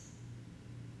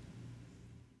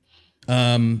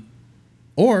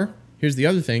 Or here's the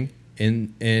other thing.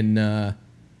 And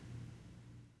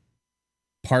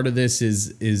part of this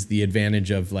is the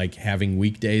advantage of like having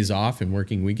weekdays off and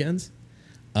working weekends.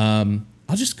 I'll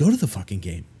just go to the fucking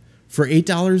game for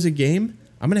 $8 a game.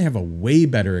 I'm gonna have a way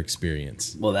better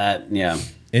experience. Well,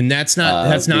 and that's not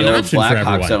an option for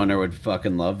everyone. Blackhawks owner would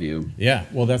fucking love you. Yeah,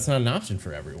 well, that's not an option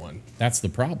for everyone. That's the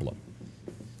problem.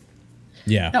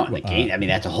 Yeah. No, I mean,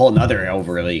 that's a whole nother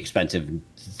overly expensive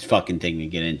fucking thing to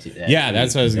get into. Yeah,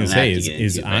 that's what I was going to say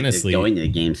is honestly. Going to the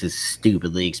games is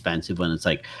stupidly expensive when it's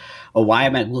like, oh, why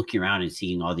am I looking around and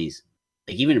seeing all these,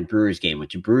 like even a Brewers game,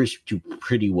 which the Brewers do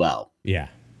pretty well. Yeah.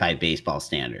 By baseball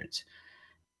standards.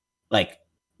 Like,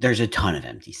 there's a ton of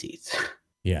empty seats.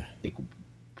 Yeah. Like,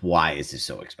 why is this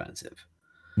so expensive?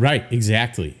 Right,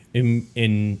 exactly.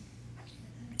 In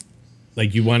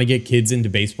like, you want to get kids into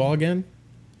baseball again?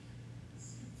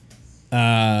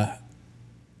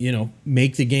 You know,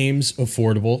 make the games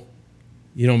affordable.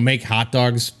 You know, make hot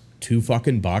dogs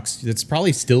 $2 That's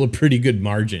probably still a pretty good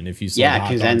margin if you sell hot dogs. Yeah,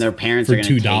 because then their parents are going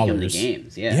to take them to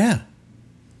games. Yeah.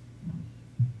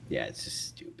 Yeah, it's just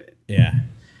stupid. Yeah.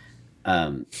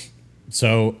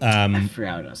 So I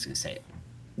forgot what I was going to say.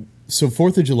 So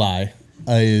 4th of July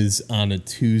is on a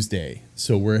Tuesday.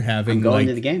 So we're having. I'm going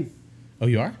to the game. Oh,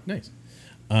 you are? Nice.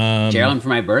 Geraldine for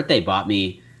my birthday bought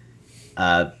me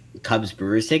Cubs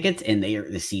Brewers tickets, and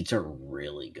the seats are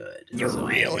really good. They're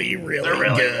really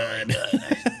good.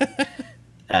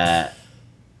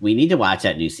 We need to watch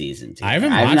that new season together.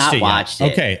 I haven't watched it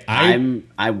yet. Okay,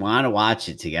 I want to watch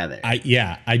it together. I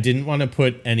didn't want to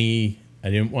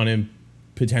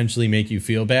potentially make you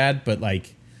feel bad, but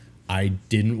like I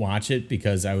didn't watch it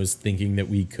because I was thinking that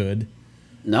we could.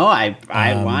 No, I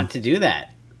want to do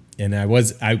that. And it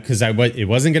wasn't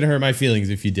going to hurt my feelings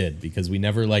if you did, because we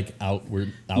never like you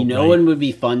know when would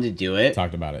be fun to do it?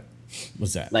 Talked about it.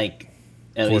 What's that? Like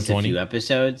at least a few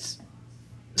episodes.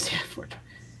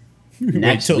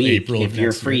 Next till week, April if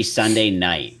you're free Sunday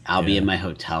night, I'll be in my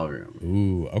hotel room.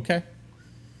 Ooh, okay.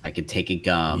 I could take a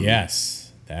gum.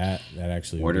 Yes, that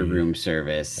actually order room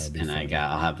service, and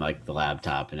I'll have like the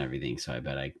laptop and everything. So I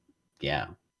bet yeah.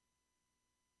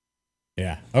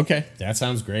 Okay, that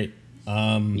sounds great.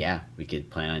 Yeah, we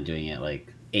could plan on doing it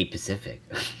like 8 Pacific.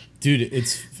 Dude,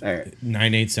 it's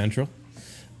 9/8 Central.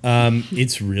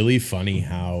 It's really funny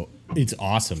how it's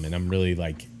awesome, and I'm really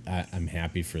like I'm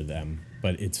happy for them.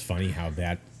 But it's funny how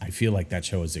I feel like that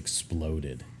show has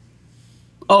exploded.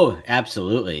 Oh,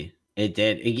 absolutely, it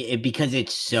did. Because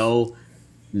it's so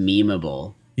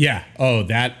memeable. Yeah. Oh,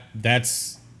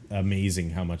 that's amazing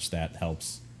how much that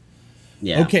helps.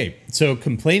 Yeah. Okay, so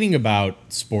complaining about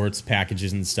sports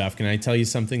packages and stuff, can I tell you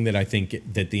something that I think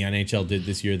that the NHL did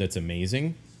this year that's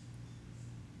amazing?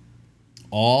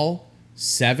 All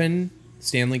 7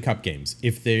 Stanley Cup games,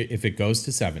 if it goes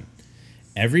to 7,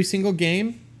 every single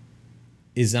game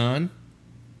is on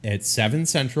at 7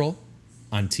 Central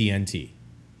on TNT.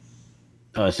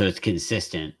 Oh, so it's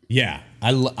consistent. Yeah,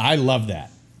 I love that.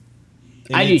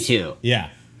 And I do too. Yeah.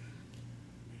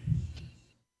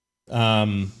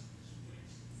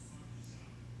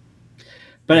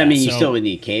 But I mean, you still would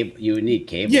need cable. You would need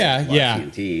cable. Yeah, to watch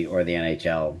TNT or the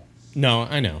NHL. No,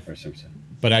 I know. Or something.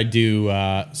 But I do.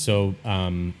 My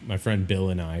friend Bill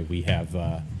and I, we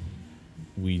have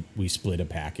we split a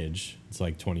package. It's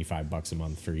like $25 a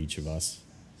month for each of us,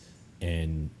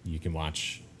 and you can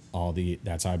watch all the.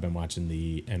 That's how I've been watching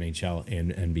the NHL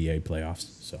and NBA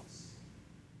playoffs. So.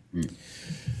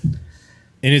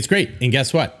 And it's great. And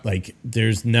guess what? Like,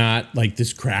 there's not like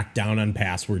this crackdown on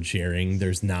password sharing.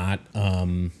 There's not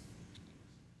one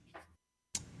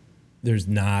Which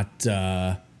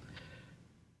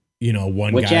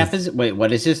guy. app is it? Wait,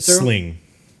 what is this through? Sling.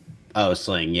 Oh,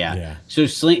 Sling, yeah. So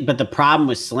Sling, but the problem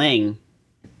with Sling,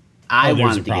 I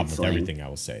wanted to get Sling. With everything I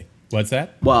will say. What's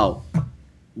that? Well,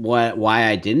 why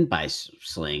I didn't buy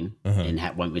Sling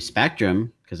and went with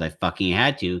Spectrum, because I fucking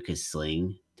had to, because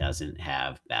Sling doesn't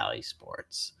have Bally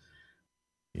Sports.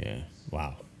 Yeah.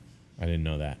 Wow. I didn't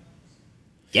know that.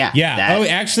 Yeah. Oh,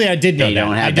 actually, I did know that. They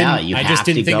don't have Bally. I just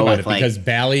didn't think about it because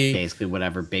Bally, basically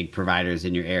whatever big providers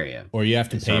in your area, or you have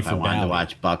to pay for Bally. If I wanted to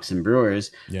watch Bucks and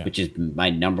Brewers, which is my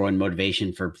number one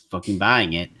motivation for fucking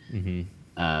buying it, and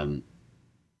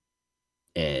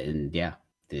the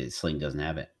Sling doesn't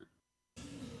have it.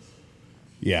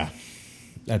 Yeah.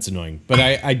 That's annoying. But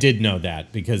I did know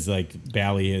that because like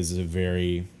Bally is a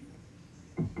very,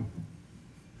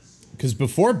 because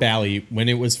before Bally, when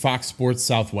it was Fox Sports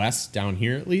Southwest down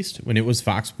here, at least when it was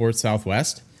Fox Sports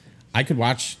Southwest, I could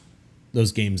watch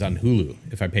those games on Hulu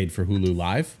if I paid for Hulu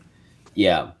Live.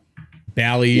 Yeah.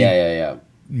 Bally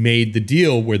made the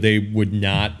deal where they would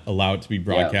not allow it to be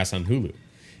broadcast on Hulu.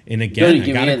 And again,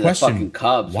 I got a question. The fucking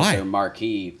Cubs why? With their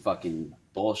marquee fucking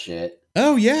bullshit.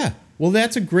 Oh yeah. Well,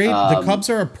 that's a great. The Cubs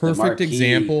are a perfect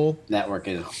example. Network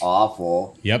is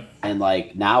awful. Yep. And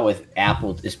like now with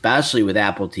Apple, especially with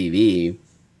Apple TV,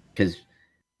 because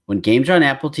when games are on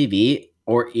Apple TV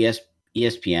or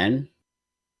ESPN,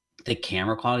 the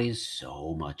camera quality is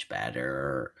so much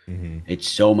better. It's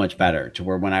so much better to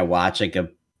where when I watch like a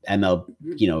ML,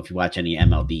 if you watch any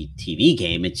MLB TV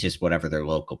game, it's just whatever their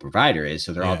local provider is.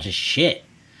 So they're all just shit.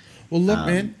 Well, look,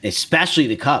 man. Especially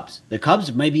the Cubs. The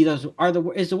Cubs maybe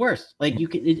is the worst. Like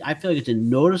I feel like it's a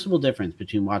noticeable difference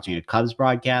between watching a Cubs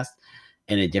broadcast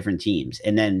and a different teams.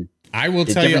 And then I will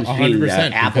tell you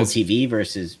 100% Apple TV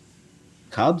versus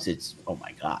Cubs. It's oh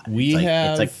my god.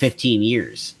 It's like 15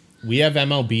 years. We have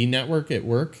MLB Network at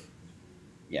work.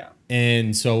 Yeah,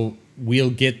 and so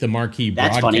we'll get the marquee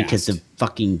broadcast. That's funny because the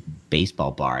fucking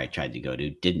baseball bar I tried to go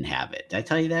to didn't have it. Did I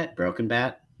tell you that? Broken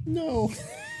Bat. No.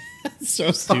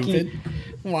 So stupid.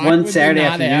 One Saturday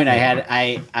afternoon,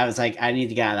 I was like, I need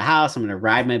to get out of the house. I'm going to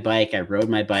ride my bike. I rode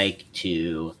my bike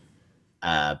to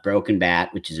Broken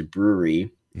Bat, which is a brewery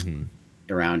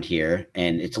around here.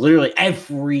 And it's literally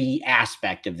every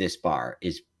aspect of this bar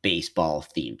is baseball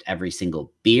themed. Every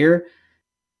single beer,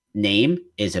 name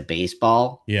is a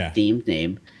baseball themed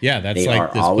name. Yeah, that's they like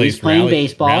are this always place, playing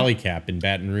baseball. Rally Cap in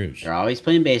Baton Rouge. They're always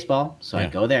playing baseball. So I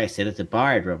go there, I sit at the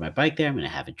bar, I rode my bike there, I'm gonna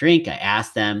have a drink. I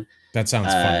ask them. That sounds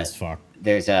fun as fuck.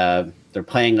 They're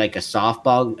playing like a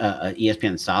softball,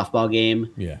 ESPN softball game.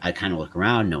 Yeah. I kind of look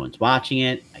around, no one's watching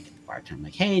it. I get the bartender, I'm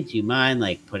like, hey, do you mind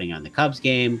like putting on the Cubs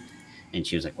game? And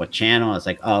she was like, what channel? I was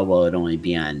like, oh, well, it'd only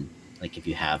be on like if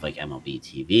you have like MLB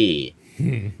TV.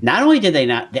 Not only did they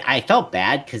not, I felt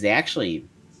bad because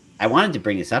I wanted to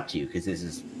bring this up to you because this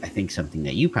is, I think, something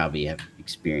that you probably have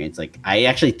experienced. Like, I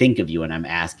actually think of you when I'm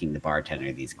asking the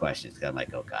bartender these questions because I'm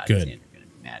like, oh God, good. Is Andrew going to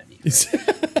be mad at me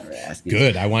for asking?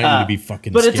 Good. I want you to be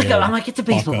fucking but scared. It's like, I'm like, it's a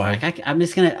baseball bar. Like, I'm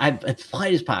just going to, as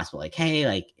polite as possible. Like, hey,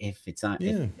 like, if it's not,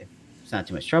 if it's not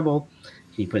too much trouble,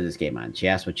 can you put this game on? She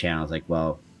asked what channel. I was like,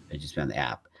 well, I just found the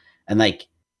app. And like,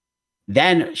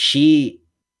 then she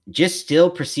just still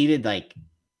proceeded like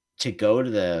to go to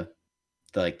the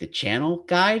channel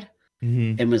guide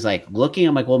and was like looking.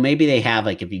 I'm like, well, maybe they have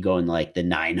like, if you go in like the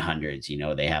 900s, you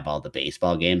know, they have all the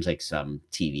baseball games. Like some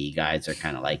TV guides are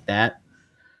kind of like that.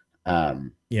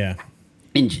 Yeah.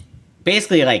 And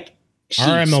basically like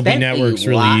our MLB network's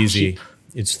really easy.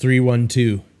 It's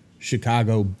 312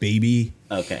 Chicago, baby.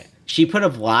 Okay. She put a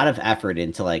lot of effort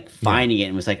into like finding it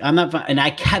and was like, I'm not, and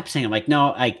I kept saying, I'm like, no,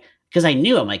 like, because I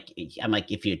knew I'm like,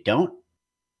 if you don't,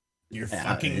 you're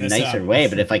fucking in a nicer way,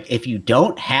 but if you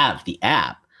don't have the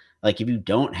app, like if you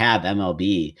don't have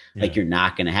MLB, like you're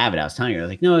not going to have it. I was telling her, I was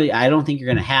like, no, I don't think you're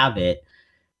going to have it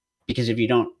because if you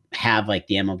don't have like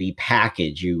the MLB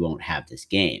package, you won't have this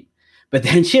game. But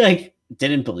then she like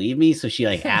didn't believe me, so she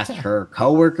like asked her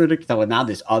coworker to. So now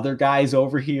this other guy's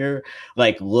over here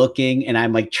like looking, and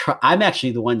I'm like, I'm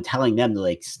actually the one telling them to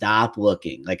like stop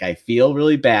looking. Like I feel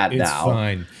really bad now. It's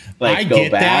fine. Like I go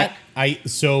get back. that.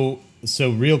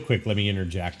 So real quick, let me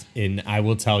interject, and I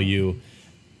will tell you,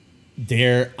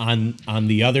 there on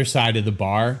the other side of the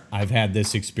bar, I've had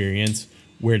this experience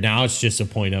where now it's just a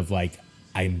point of like,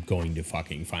 I'm going to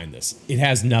fucking find this. It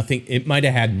has nothing. It might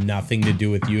have had nothing to do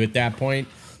with you at that point.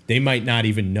 They might not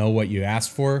even know what you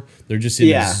asked for. They're just in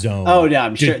the zone. Oh no,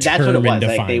 I'm sure that's what it was.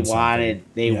 Like they wanted,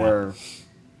 were,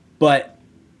 but,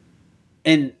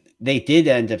 and they did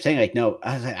end up saying like, no,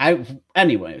 I was like,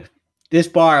 anyway, this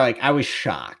bar, like I was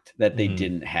shocked that they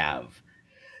didn't have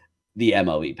the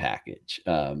MLB package.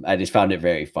 I just found it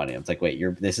very funny. I was like, wait,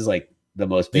 this is like the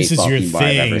most baseball themed bar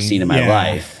I've ever seen in my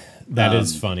life. That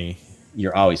is funny.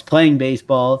 You're always playing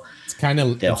baseball. It's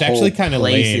actually kind of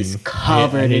lame. Is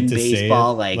covered in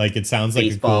baseball. Like it sounds like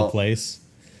baseball, a cool place.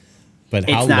 But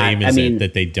how lame is it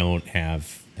that they don't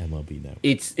have MLB now?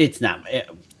 It's not.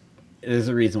 There's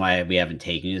a reason why we haven't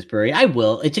taken you to this brewery. I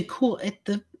will. It's a cool.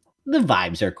 The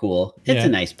vibes are cool. It's a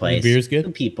nice place. The beer's good.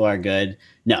 The people are good.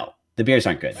 No, the beers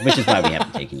aren't good, which is why we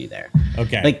haven't taken you there.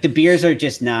 Okay. Like the beers are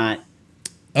just not.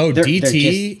 Oh, DT. They're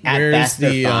just, at where's best,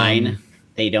 the they're fine.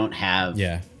 They don't have.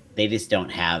 Yeah. They just don't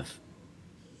have.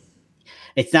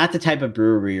 It's not the type of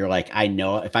brewery where you're like, I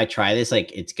know if I try this,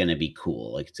 like it's gonna be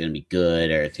cool, like it's gonna be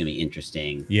good or it's gonna be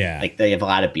interesting. Yeah. Like they have a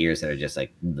lot of beers that are just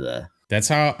like bleh. That's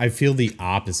how I feel the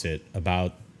opposite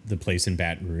about the place in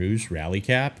Baton Rouge, Rally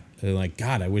Cap. They're like,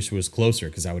 God, I wish it was closer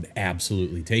because I would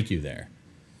absolutely take you there.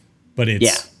 But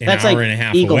it's an hour and a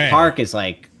half Eagle away. Park is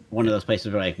like one of those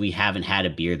places where like we haven't had a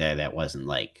beer there that wasn't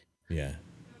like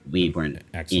we weren't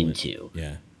into.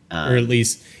 Yeah. Or at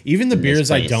least even the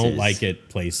beers I don't like at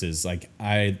places like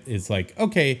it's like,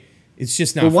 okay, it's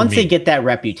just not for once me. they get that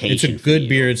reputation, it's a good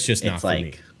beer, it's just not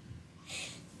like, for me.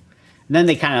 And then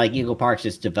they kind of like Eagle Park's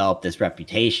just developed this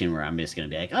reputation where I'm just going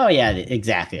to be like, oh yeah,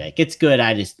 exactly. Like it's good.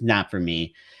 I just not for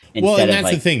me. Instead and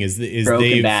that's the thing is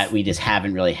Broken Bat, we just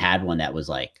haven't really had one that was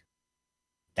like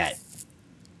that.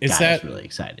 It's got us really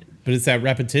excited. But it's that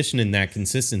repetition and that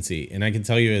consistency. And I can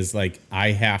tell you is like,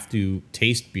 I have to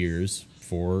taste beers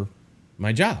for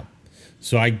my job.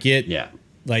 So I get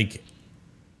like,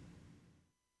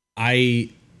 I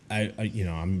you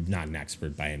know, I'm not an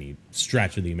expert by any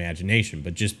stretch of the imagination,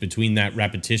 but just between that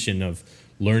repetition of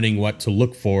learning what to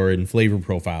look for in flavor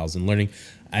profiles and learning,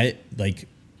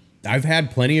 I've had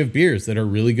plenty of beers that are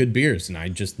really good beers and I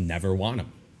just never want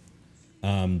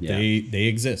them. They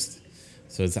exist.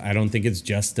 So I don't think it's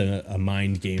just a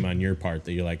mind game on your part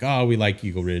that you're like, oh, we like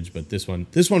Eagle Ridge, but this one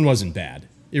wasn't bad.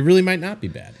 It really might not be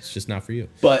bad. It's just not for you.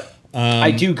 But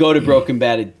I do go to Broken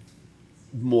Bat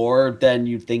more than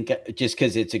you think, just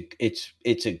because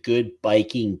it's a good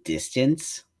biking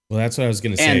distance. Well, that's what I was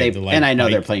going to say. And I know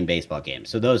they're playing baseball games,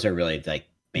 so those are really like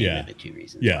maybe the two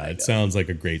reasons. Yeah, it sounds like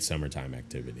a great summertime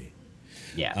activity.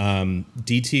 Yeah.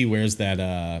 DT, where's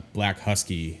that Black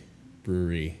Husky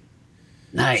brewery?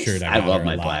 Nice. Shirt I love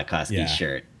my Black Husky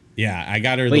shirt. Yeah, I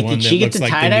got her Wait, the one did that she get looks the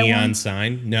like the tie-dye neon one?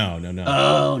 sign. No.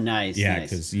 Oh, nice. Yeah, nice.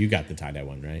 because you got the tie-dye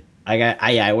one, right?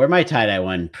 I wear my tie-dye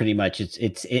one pretty much.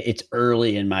 It's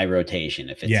early in my rotation.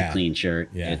 If it's a clean shirt,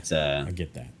 it's I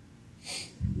get that.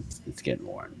 It's getting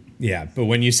worn. Yeah, but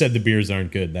when you said the beers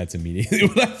aren't good, that's immediately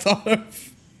what I thought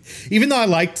of. Even though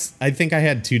I think I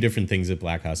had two different things at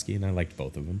Black Husky, and I liked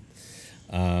both of them.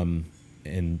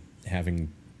 And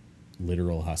having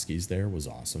literal Huskies there was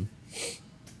awesome.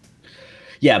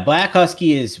 Yeah, Black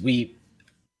Husky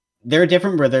they're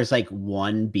different where there's like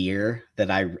one beer that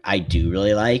I do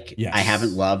really like. Yes. I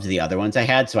haven't loved the other ones I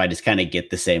had, so I just kind of get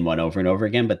the same one over and over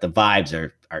again, but the vibes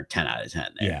are 10 out of 10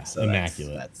 there. Yeah, so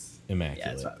immaculate. That's immaculate.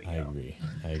 Yeah, that's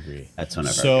I agree. That's one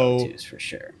of our go-tos for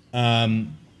sure.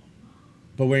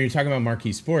 But when you're talking about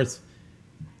marquee sports,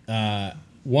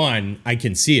 one, I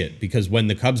can see it because when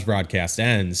the Cubs broadcast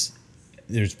ends,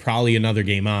 there's probably another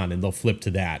game on and they'll flip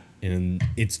to that. And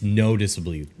it's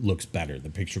noticeably looks better. The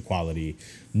picture quality,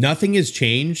 nothing has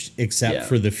changed except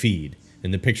for the feed.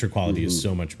 And the picture quality is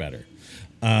so much better.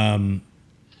 But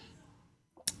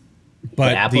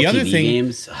the other TV thing,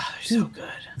 games, they're so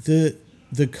good.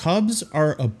 The Cubs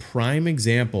are a prime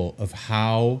example of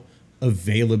how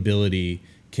availability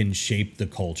can shape the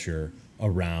culture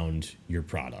around your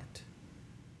product.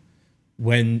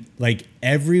 When like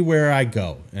everywhere I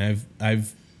go, and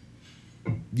I've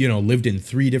lived in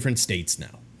 3 different states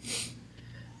now.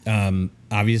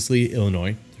 Obviously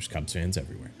Illinois, there's Cubs fans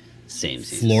everywhere. Same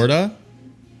season. Florida,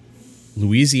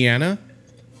 Louisiana,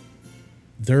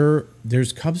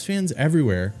 there's Cubs fans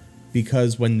everywhere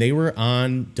because when they were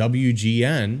on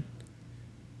WGN,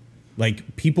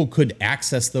 like people could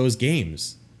access those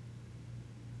games.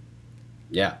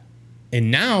 Yeah.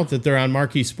 And now that they're on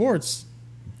Marquee Sports,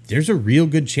 there's a real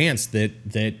good chance that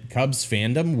Cubs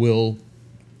fandom will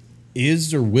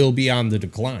be on the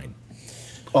decline.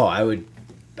 Oh,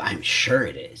 I'm sure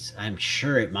it is. I'm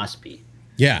sure it must be.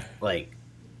 Yeah. Like,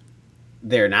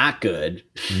 they're not good.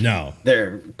 No.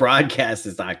 Their broadcast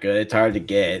is not good. It's hard to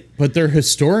get. But they're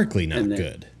historically not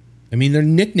good. I mean, their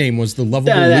nickname was the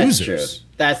Lovable That's Losers. True.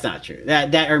 That's not true.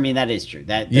 That is true.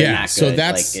 That they're not good. So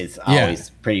that's like, it's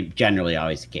always generally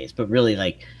always the case. But really,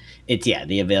 like, it's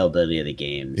the availability of the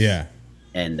games. Yeah.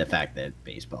 And the fact that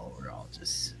baseball overall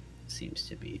just seems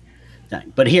to be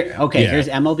dying. But here's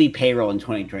MLB payroll in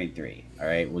 2023. All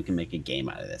right, we can make a game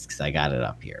out of this because I got it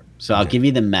up here. So I'll give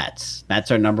you the Mets.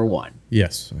 Mets are number 1.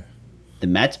 Yes. The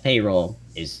Mets payroll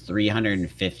is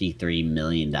 $353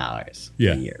 million a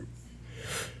year.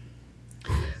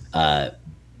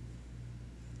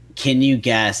 Can you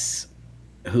guess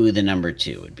who the number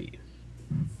 2 would be?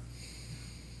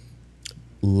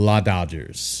 La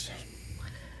Dodgers.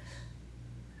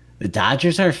 The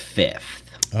Dodgers are 5th.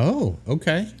 Oh,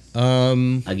 okay.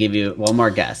 I'll give you one more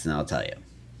guess and I'll tell you.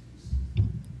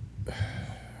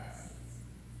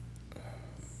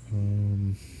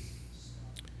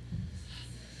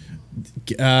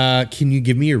 Can you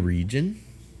give me a region?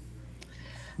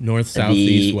 North, south,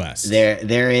 east, west.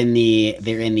 They're in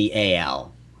the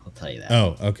AL. I'll tell you that.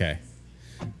 Oh, okay.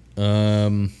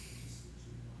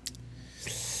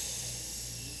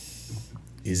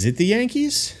 Is it the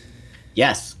Yankees?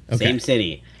 Yes. Okay. Same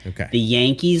city. Okay. The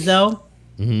Yankees though,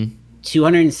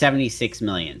 276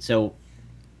 million. So,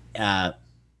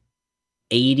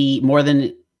 80 more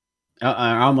than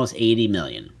almost 80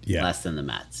 million less than the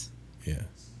Mets. Yeah.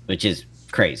 Which is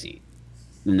crazy.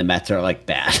 And the Mets are like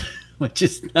bad, which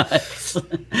is nuts.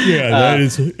 Yeah, that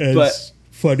is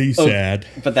funny, sad.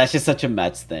 But that's just such a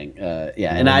Mets thing.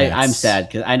 And I'm sad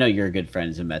because I know you're a good friend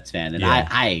as a Mets fan, and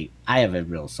I have a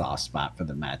real soft spot for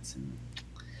the Mets. And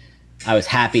I was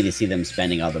happy to see them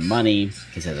spending all the money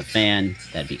because as a fan,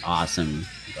 that'd be awesome.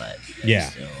 But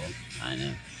still kind of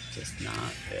just not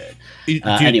good. Dude,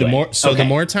 anyway, the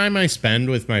more time I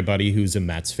spend with my buddy who's a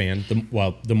Mets fan,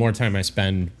 the more time I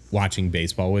spend watching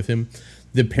baseball with him,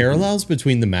 the parallels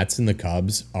between the Mets and the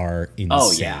Cubs are insane.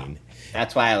 Oh, yeah.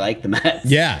 That's why I like the Mets.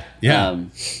 Yeah.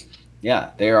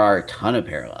 There are a ton of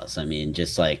parallels. I mean,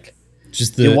 just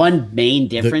the one main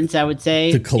difference I would say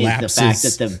is the fact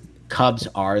that the Cubs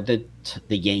are the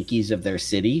Yankees of their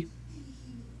city.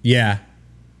 Yeah.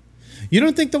 You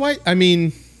don't think I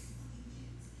mean,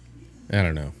 I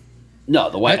don't know. No,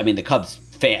 the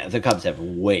Cubs have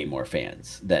way more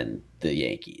fans than the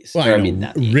Yankees. Well,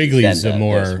 Wrigley's a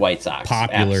more White Sox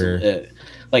popular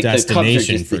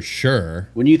destination for sure.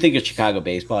 When you think of Chicago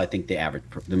baseball, I think the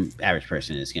average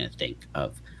person is going to think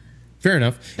of. Fair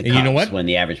enough. And Cubs, you know what? When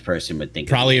the average person would think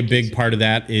probably of a big part of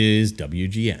that is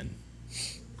WGN.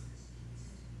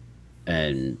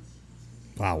 And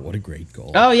wow, what a great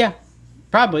goal! Oh yeah,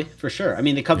 probably for sure. I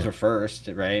mean, the Cubs were first,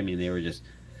 right? I mean, they were just.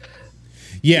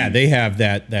 Yeah, they have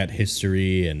that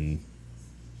history and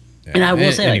I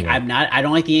will say, anyway. I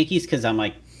don't like the Yankees because I'm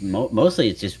like, mostly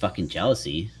it's just fucking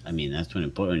jealousy. I mean, that's when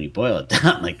you boil it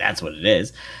down, like that's what it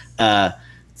is.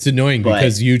 It's annoying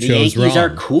because you chose wrong. The Yankees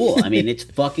are cool. I mean, it's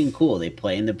fucking cool. They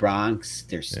play in the Bronx.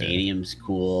 Their stadium's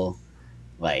cool.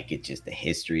 Like, it's just the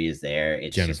history is there.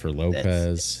 It's Jennifer just,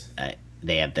 Lopez.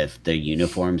 They have the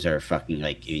uniforms are fucking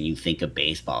like when you think of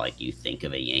baseball, like you think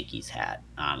of a Yankees hat.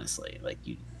 Honestly, like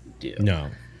you do. No,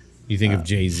 you think of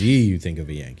Jay-Z, you think of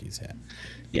a Yankees hat.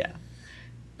 Yeah,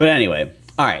 but anyway,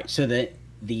 all right. So the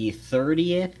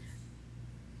 30th,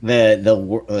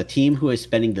 the team who is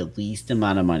spending the least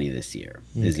amount of money this year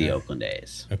is the Oakland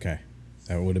A's. Okay,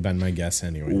 that would have been my guess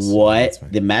anyways. What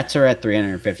the Mets are at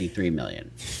 $353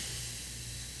 million.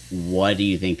 What do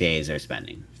you think the A's are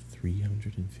spending?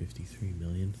 353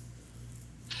 million.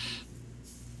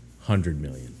 100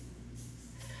 million.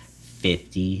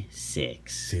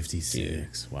 56.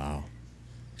 56. Dude. Wow.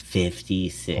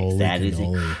 56. Holy that is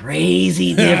cannoli. A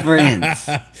crazy difference.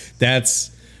 That's,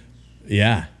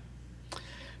 yeah.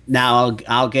 Now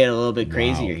I'll get a little bit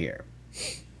crazier here.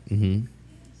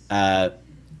 Mm-hmm.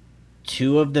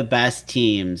 Two of the best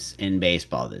teams in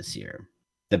baseball this year.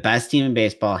 The best team in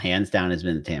baseball, hands down, has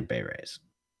been the Tampa Bay Rays.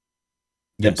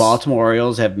 The Baltimore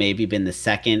Orioles have maybe been the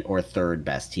second or third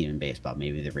best team in baseball.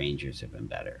 Maybe the Rangers have been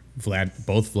better.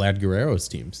 Both Vlad Guerrero's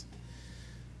teams.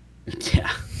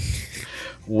 Yeah.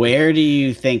 Where do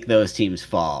you think those teams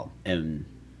fall and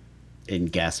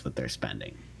guess what they're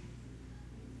spending?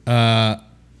 I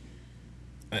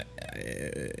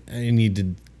need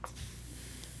to.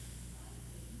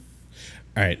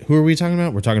 All right, who are we talking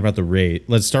about? We're talking about the Rays.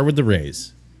 Let's start with the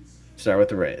Rays. Start with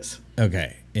the Rays.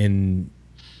 Okay, and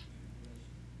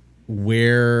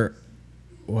where?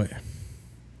 What?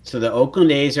 So the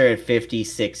Oakland A's are at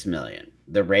 $56 million.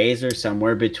 The Rays are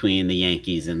somewhere between the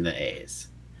Yankees and the A's.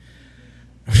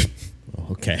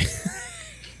 Okay.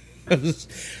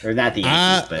 Or not the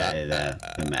Yankees,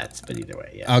 but the Mets. But either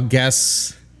way, yeah. I'll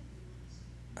guess.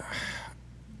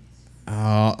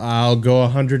 I'll go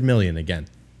 100 million again.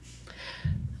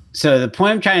 So the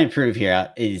point I'm trying to prove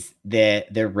here is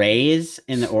that the Rays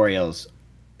and the Orioles.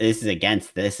 This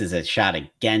is a shot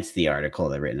against the article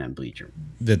that written on Bleacher.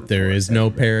 That there is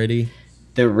no parity.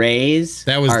 The Rays.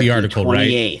 That was the article,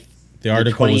 right? The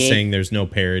article was 28th. saying there's no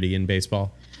parity in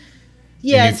baseball.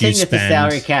 Yeah, it's saying that the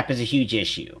salary cap is a huge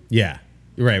issue. Yeah,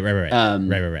 right.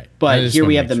 Right. But here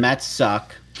we have the Mets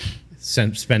suck.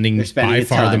 Spending by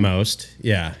far the most.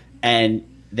 Yeah, and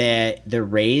the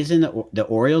Rays and the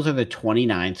Orioles are the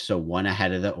 29th, so one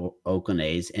ahead of the Oakland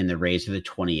A's, and the Rays are the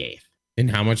 28th. And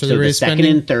how much are the Rays spending? The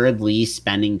second and third least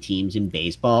spending teams in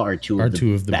baseball are two of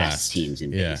the best teams in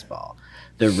baseball.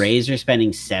 The Rays are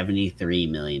spending $73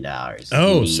 million.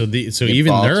 Oh, so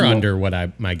even Baltimore, they're under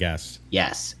what my guess.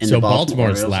 Yes, and so the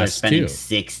Baltimore's Orioles less are spending too.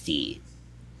 60.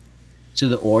 So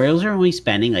the Orioles are only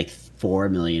spending like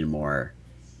 $4 million more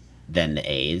than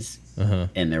the A's,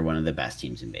 and they're one of the best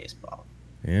teams in baseball.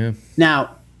 Yeah.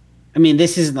 Now, I mean,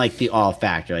 this isn't like the all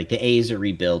factor. Like the A's are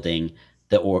rebuilding,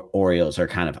 the Orioles are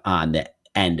kind of on the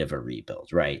end of a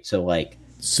rebuild, right? So like.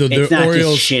 So it's the not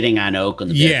Orioles just shitting on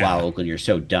Oakland. Wow, Oakland, you're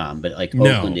so dumb. But like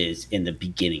Oakland is in the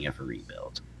beginning of a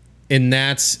rebuild, and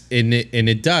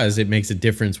it makes a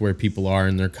difference where people are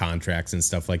in their contracts and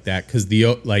stuff like that. Because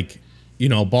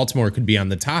Baltimore could be on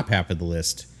the top half of the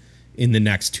list in the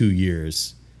next 2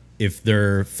 years if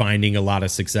they're finding a lot of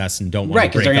success and don't want to break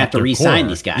up because they're gonna have to re-sign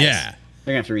these guys. Yeah,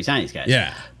 they're gonna have to re-sign these guys.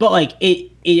 Yeah, but like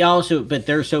it also, but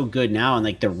they're so good now, and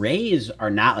like the Rays are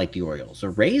not like the Orioles.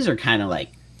 The Rays are kind of like.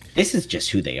 This is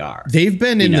just who they are. They've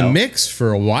been in the mix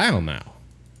for a while now.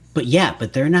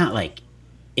 But they're not like,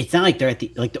 it's not like they're at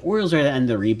the Orioles are at the end of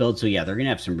the rebuild. So yeah, they're going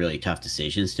to have some really tough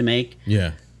decisions to make.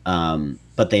 Yeah.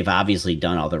 But they've obviously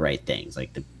done all the right things.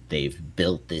 Like they've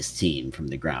built this team from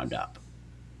the ground up.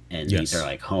 And these are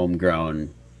like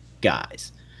homegrown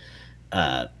guys.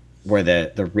 Where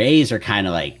the Rays are kind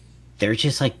of like, they're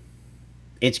just like,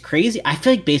 it's crazy. I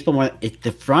feel like baseball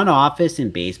the front office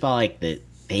in baseball, like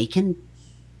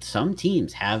some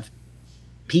teams have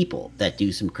people that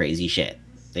do some crazy shit.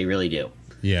 They really do.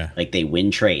 Yeah. Like they win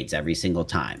trades every single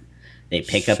time. They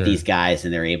pick up these guys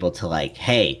and they're able to like,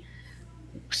 hey,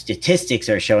 statistics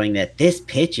are showing that this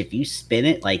pitch, if you spin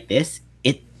it like this,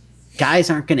 guys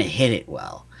aren't going to hit it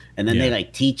well. And then they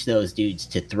like teach those dudes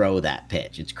to throw that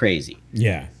pitch. It's crazy.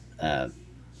 Yeah.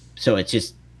 So it's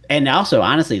just, and also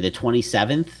honestly, the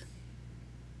 27th,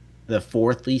 the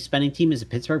fourth least spending team is the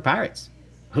Pittsburgh Pirates,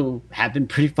 who have been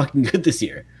pretty fucking good this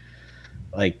year.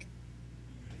 Like,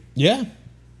 yeah,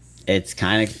 it's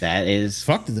kind of, that is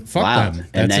fuck wild. them.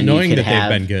 That's annoying that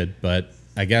they've been good, but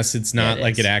I guess it's not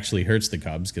like it actually hurts the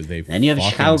Cubs because they've. Then you have the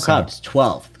Chicago Cubs,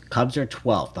 12th. Cubs are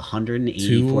 12th,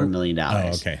 $184 million.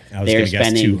 Oh, okay. I was going to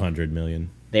guess $200 million.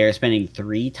 They are spending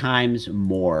 3 times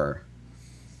more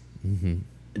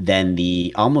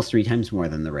than almost 3 times more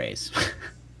than the Rays.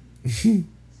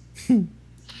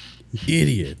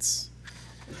 Idiots.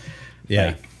 Yeah.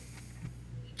 Like,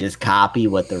 just copy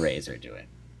what the Rays are doing.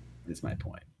 Is my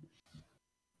point.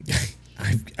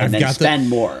 I've got spend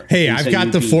more. Hey, I've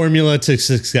got the formula to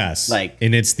success.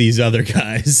 And it's these other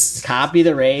guys. Copy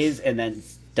the Rays and then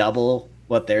double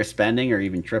what they're spending, or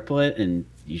even triple it, and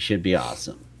you should be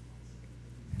awesome.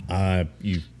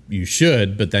 You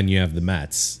should, but then you have the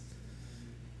Mets.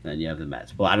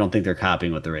 Well, I don't think they're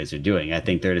copying what the Rays are doing. I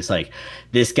think they're just like,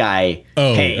 this guy.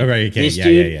 Oh, hey, okay. This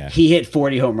dude, he hit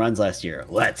 40 home runs last year.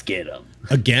 Let's get him.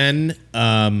 Again,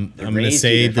 I'm going to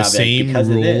say the same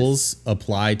rules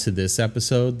apply to this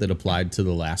episode that applied to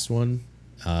the last one.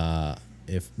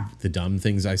 If the dumb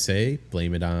things I say,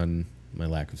 blame it on my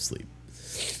lack of sleep.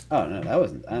 Oh, no, that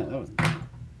wasn't.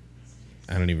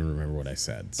 I don't even remember what I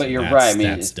said. So but you're right. I mean,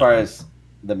 as far as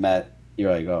the Met, you're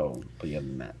like, oh, but you have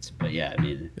the Mets. But yeah, I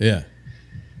mean. Yeah.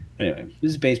 Anyway,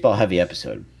 this is a baseball heavy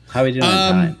episode. How are we doing on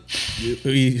time?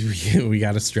 We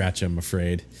got to stretch, I'm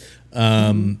afraid.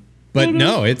 But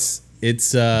no, it's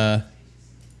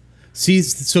see,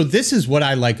 so this is what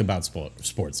I like about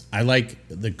sports. I like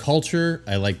the culture.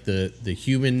 I like the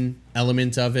human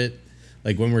element of it.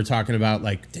 Like when we're talking about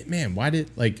like, man, why did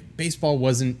like baseball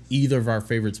wasn't either of our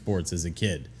favorite sports as a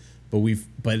kid,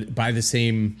 but by the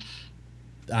same,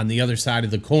 on the other side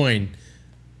of the coin,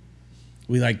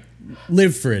 we like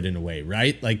live for it in a way,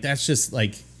 right? Like that's just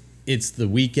like, it's the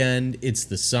weekend, it's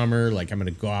the summer. Like I'm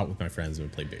gonna go out with my friends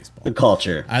and play baseball. The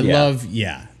culture, I love,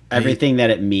 everything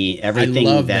that it means, everything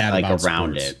I love that like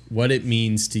around sports, it, what it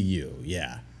means to you,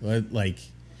 like,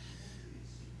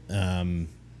 and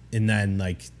then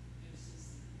like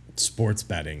sports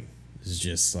betting is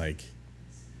just like,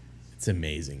 it's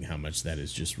amazing how much that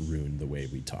has just ruined the way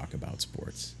we talk about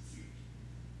sports.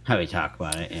 How we talk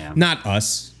about it, yeah. Not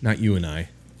us, not you and I.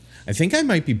 I think I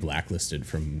might be blacklisted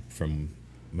from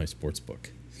my sports book.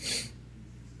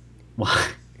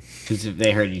 Why? Because if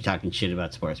they heard you talking shit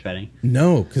about sports betting?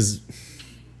 No, because...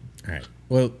 All right.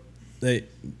 Well,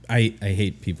 I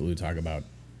hate people who talk about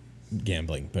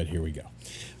gambling, but here we go.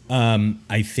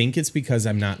 I think it's because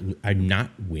I'm not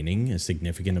winning a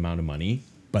significant amount of money,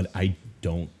 but I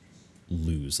don't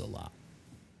lose a lot.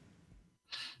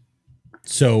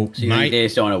 So they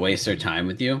just don't want to waste their time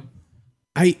with you?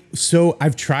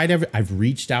 I've tried I've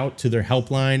reached out to their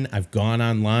helpline. I've gone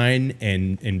online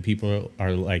and people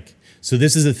are like, so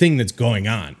this is a thing that's going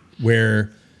on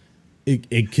where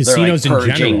casinos like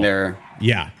in general.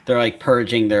 They're like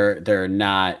purging they're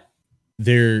not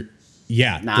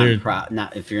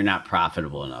if you're not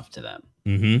profitable enough to them.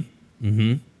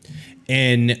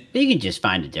 And you can just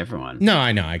find a different one. No,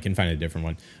 I know I can find a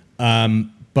different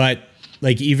one. But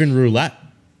like even roulette,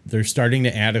 they're starting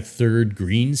to add a third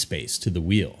green space to the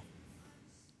wheel.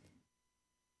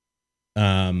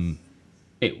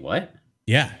 Wait, what?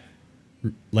 Yeah.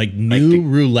 Like new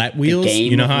roulette wheels.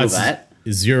 You know how roulette?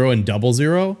 It's 0 and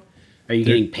 00? Are you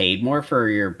getting paid more for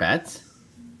your bets?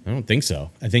 I don't think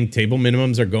so. I think table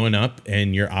minimums are going up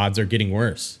and your odds are getting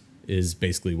worse is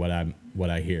basically what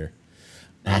I hear.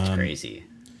 That's crazy.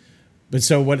 But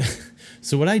so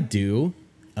what I do,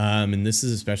 and this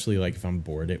is especially like if I'm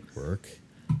bored at work,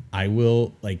 I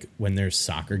will, like when there's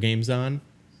soccer games on,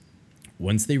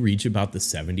 once they reach about the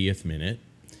 70th minute,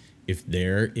 if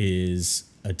there is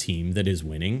a team that is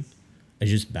winning, I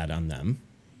just bet on them.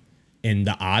 And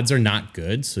the odds are not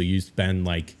good, so you have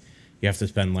to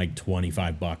spend like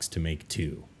 $25 to make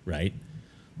 2, right?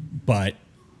 But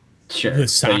sure, the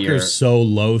soccer's so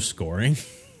low scoring.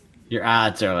 Your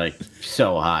odds are like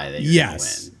so high that you're gonna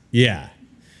win. Yeah.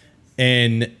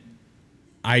 And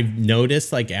I've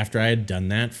noticed like after I had done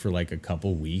that for like a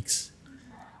couple weeks,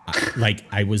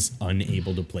 I was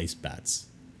unable to place bets.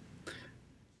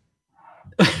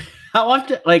 How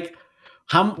often, like,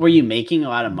 how were you making a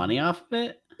lot of money off of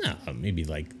it? No, maybe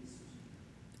like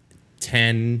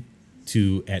 $10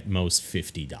 to at most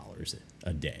 $50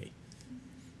 a day.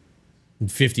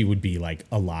 50 would be like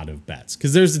a lot of bets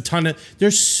because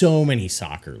there's so many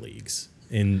soccer leagues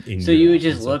in so you would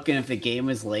just look, and if the game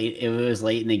was late, if it was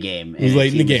late in the game, and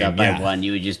late in the game, up by 1,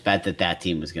 you would just bet that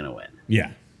team was gonna win.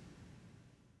 Yeah.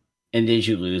 And did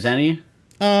you lose any?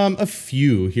 A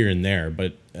few here and there,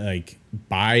 but like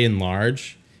by and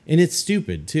large, and it's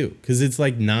stupid too because it's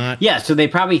like not. Yeah, so they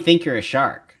probably think you're a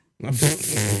shark.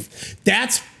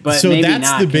 That's but so maybe that's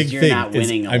not, the big you're thing. Not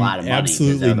winning a lot of money.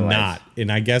 Absolutely not.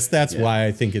 And I guess that's why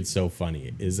I think it's so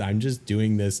funny. Is I'm just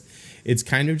doing this. It's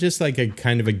kind of just like a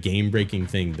kind of a game breaking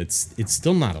thing. It's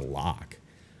still not a lock.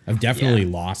 I've definitely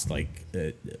lost like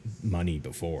money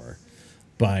before,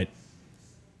 but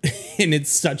and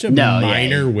it's such a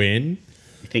minor win.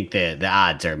 I think the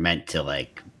odds are meant to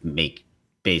like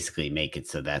basically make it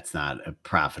so that's not a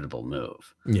profitable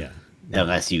move. Yeah.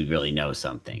 Unless you really know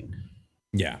something.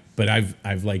 Yeah, but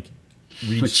I've like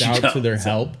reached out to their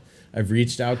help. I've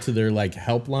reached out to their like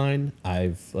helpline.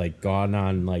 I've like gone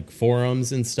on like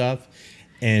forums and stuff.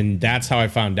 And that's how I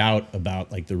found out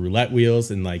about like the roulette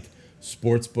wheels, and like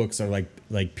sports books are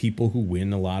like people who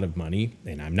win a lot of money.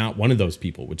 And I'm not one of those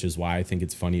people, which is why I think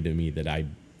it's funny to me that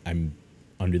I'm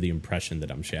under the impression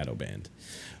that I'm shadow banned.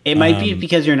 It might be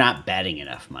because you're not betting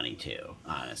enough money too,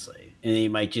 honestly. And you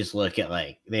might just look at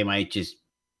like, they might just,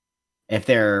 if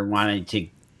they're wanting to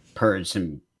purge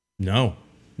some. No,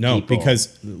 people.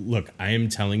 Because look, I am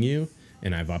telling you,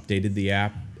 and I've updated the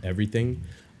app, everything.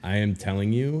 I am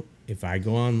telling you, if I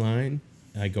go online,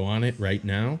 I go on it right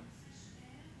now,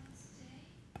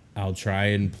 I'll try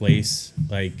and place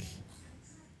like,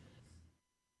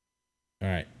 all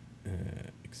right,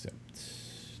 except.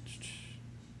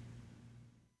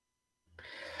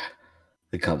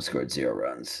 The Cubs scored 0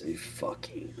 runs. You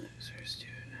fucking losers, dude.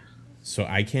 So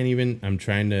I can't even. I'm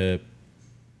trying to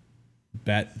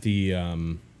bet the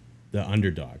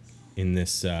underdog in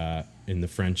this in the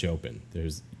French Open.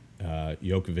 There's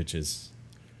Djokovic is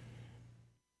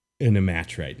in a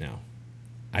match right now.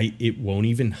 It won't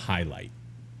even highlight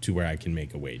to where I can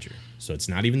make a wager. So it's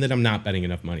not even that I'm not betting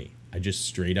enough money. I just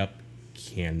straight up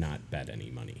cannot bet any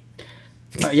money.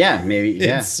 Yeah, maybe.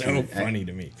 Yeah, it's so funny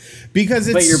to me because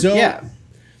it's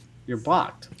you're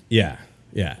blocked. Yeah,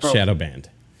 shadow banned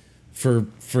for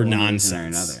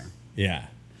nonsense. Yeah,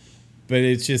 but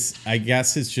it's just, I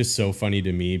guess it's just so funny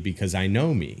to me because I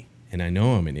know me and I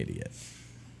know I'm an idiot.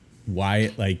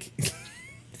 Why, like,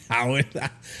 how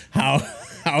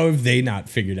have they not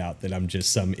figured out that I'm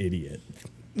just some idiot?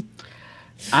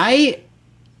 I've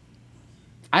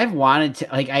wanted to,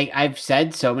 like, I've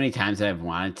said so many times that I've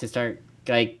wanted to start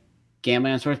like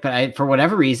gambling on sports, but for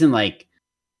whatever reason, like,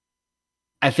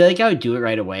 I feel like I would do it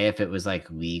right away if it was like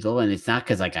legal, and it's not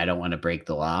because like I don't want to break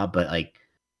the law, but like,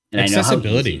 and I know how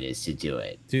easy it is to do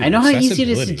it. Dude, I know how easy it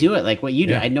is to do it. Like what you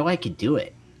do, I know I could do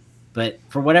it, but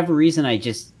for whatever reason, I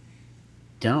just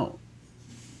don't.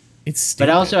 It's stupid.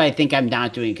 But also, I think I'm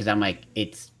not doing it because I'm like,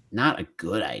 it's not a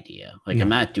good idea. Like I'm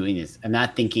not doing this. I'm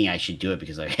not thinking I should do it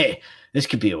because like, hey, this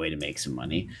could be a way to make some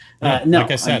money. No,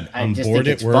 like I said, I'm just bored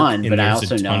think it's at work, fun, and but I there's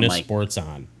also a ton know of like sports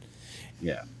on.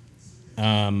 Yeah.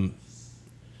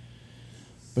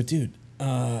 But dude,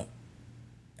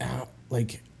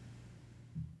 like,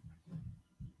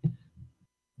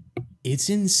 it's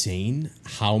insane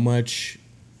how much.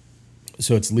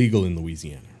 So it's legal in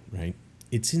Louisiana, right?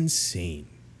 It's insane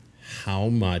how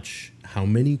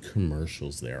many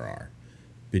commercials there are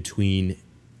between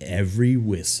every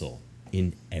whistle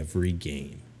in every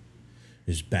game.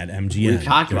 There's BetMGM. We've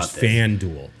talked there's about this.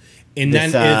 FanDuel, and then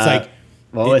it's like,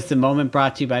 what was the moment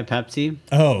brought to you by Pepsi?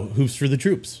 Oh, Hoops for the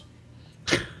Troops.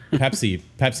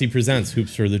 Pepsi presents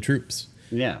Hoops for the Troops.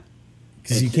 Yeah.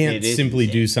 Because you can't simply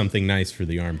do something nice for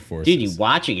the armed forces. Dude, you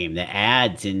watch a game, the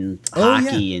ads in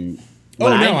hockey and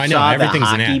I know. Everything's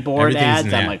the an hockey ad. board ads,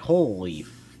 an I'm ad. like, holy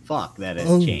fuck, that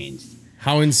has changed.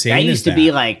 How insane that is used to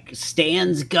be like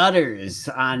Stan's Gutters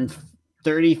on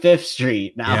 35th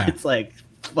Street. Now it's like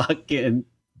fucking.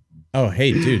 Oh,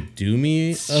 hey, dude, do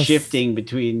me shifting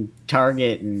between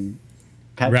Target and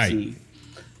Pepsi. Right.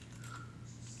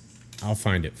 I'll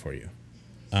find it for you.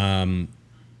 Hockey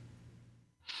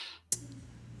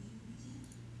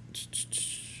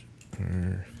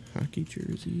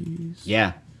jerseys.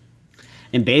 Yeah.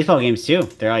 In baseball games too,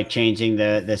 they're like changing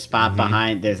the spot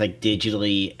behind. There's like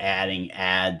digitally adding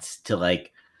ads to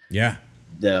like the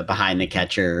behind the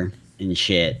catcher and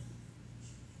shit.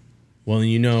 Well,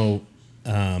 you know,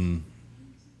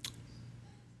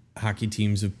 hockey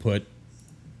teams have put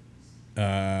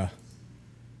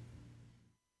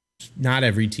not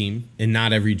every team and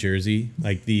not every jersey,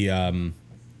 like the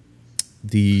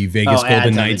Vegas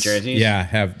Golden Knights,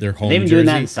 have their home. They've been jersey. doing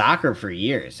that in soccer for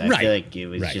years. I feel like it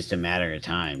was just a matter of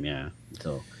time. Yeah.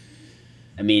 So,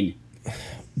 I mean,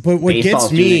 but what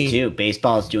gets me doing it too.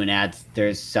 Baseball's doing ads.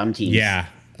 There's some teams. Yeah.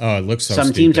 Oh, it looks so. Some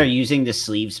stupid. teams are using the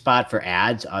sleeve spot for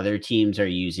ads. Other teams are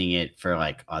using it for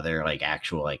like other like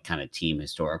actual like kind of team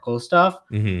historical stuff,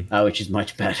 which is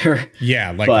much better. Yeah,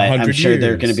 like but I'm sure years.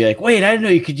 they're going to be like, wait, I didn't know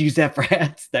you could use that for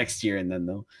ads next year, and then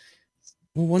they'll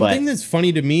Well, one thing that's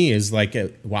funny to me is like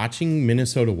watching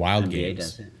Minnesota Wild NBA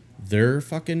games.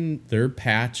 Their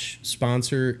patch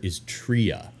sponsor is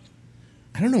Tria.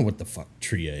 I don't know what the fuck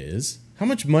Tria is. How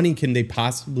much money can they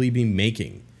possibly be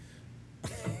making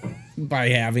by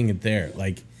having it there?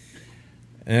 Like,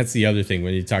 and that's the other thing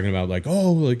when you're talking about like,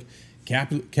 oh, like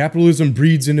capitalism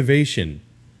breeds innovation.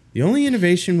 The only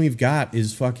innovation we've got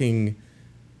is fucking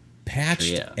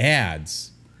patched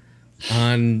ads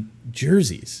on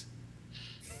jerseys.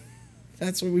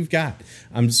 That's what we've got.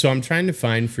 So I'm trying to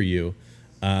find for you,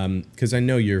 because I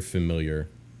know you're familiar.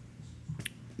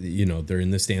 You know, they're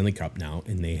in the Stanley Cup now,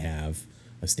 and they have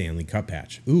a Stanley Cup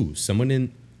patch. Ooh,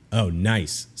 oh,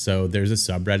 nice. So there's a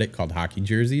subreddit called Hockey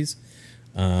Jerseys.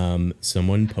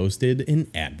 Someone posted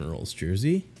an Admirals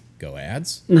jersey. Go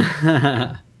ads.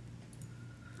 God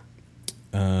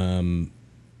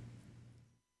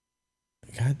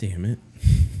damn it.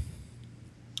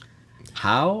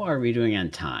 How are we doing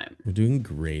on time? We're doing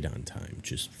great on time.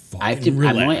 Just fucking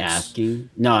relax. I'm only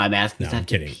asking. No, I'm asking. No, I'm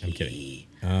kidding. I'm kidding.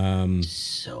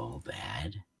 So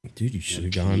bad. Dude, you should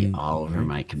have gone all over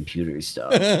my computer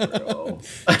stuff, bro.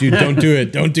 Dude, don't do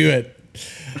it. Don't do it.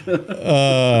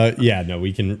 Yeah, no,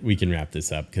 we can wrap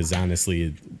this up because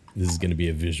honestly, this is going to be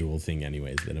a visual thing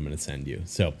anyways that I'm going to send you.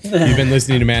 So if you've been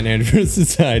listening to Matt and Andrew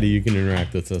Society, you can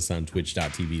interact with us on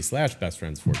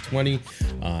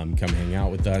twitch.tv/bestfriends420. Come hang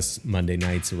out with us Monday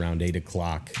nights around 8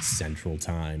 o'clock Central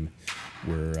Time.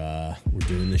 We're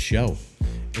doing the show.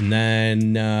 And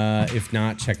then if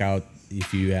not, check out,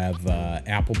 if you have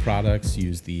Apple products,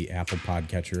 use the Apple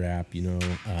Podcatcher app,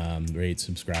 rate,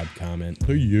 subscribe, comment,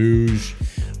 the huge.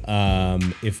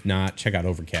 If not, check out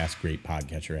Overcast, great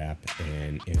podcatcher app.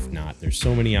 And if not, there's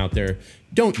so many out there.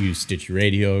 Don't use Stitcher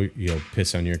Radio. You'll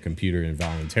piss on your computer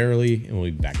involuntarily. And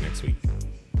we'll be back next week.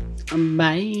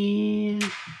 Bye.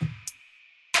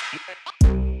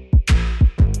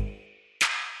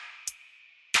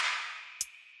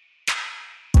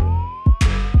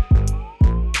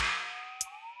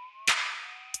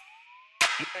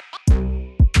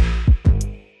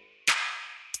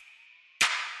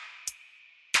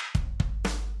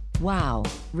 Wow,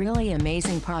 really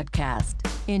amazing podcast.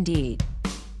 Indeed.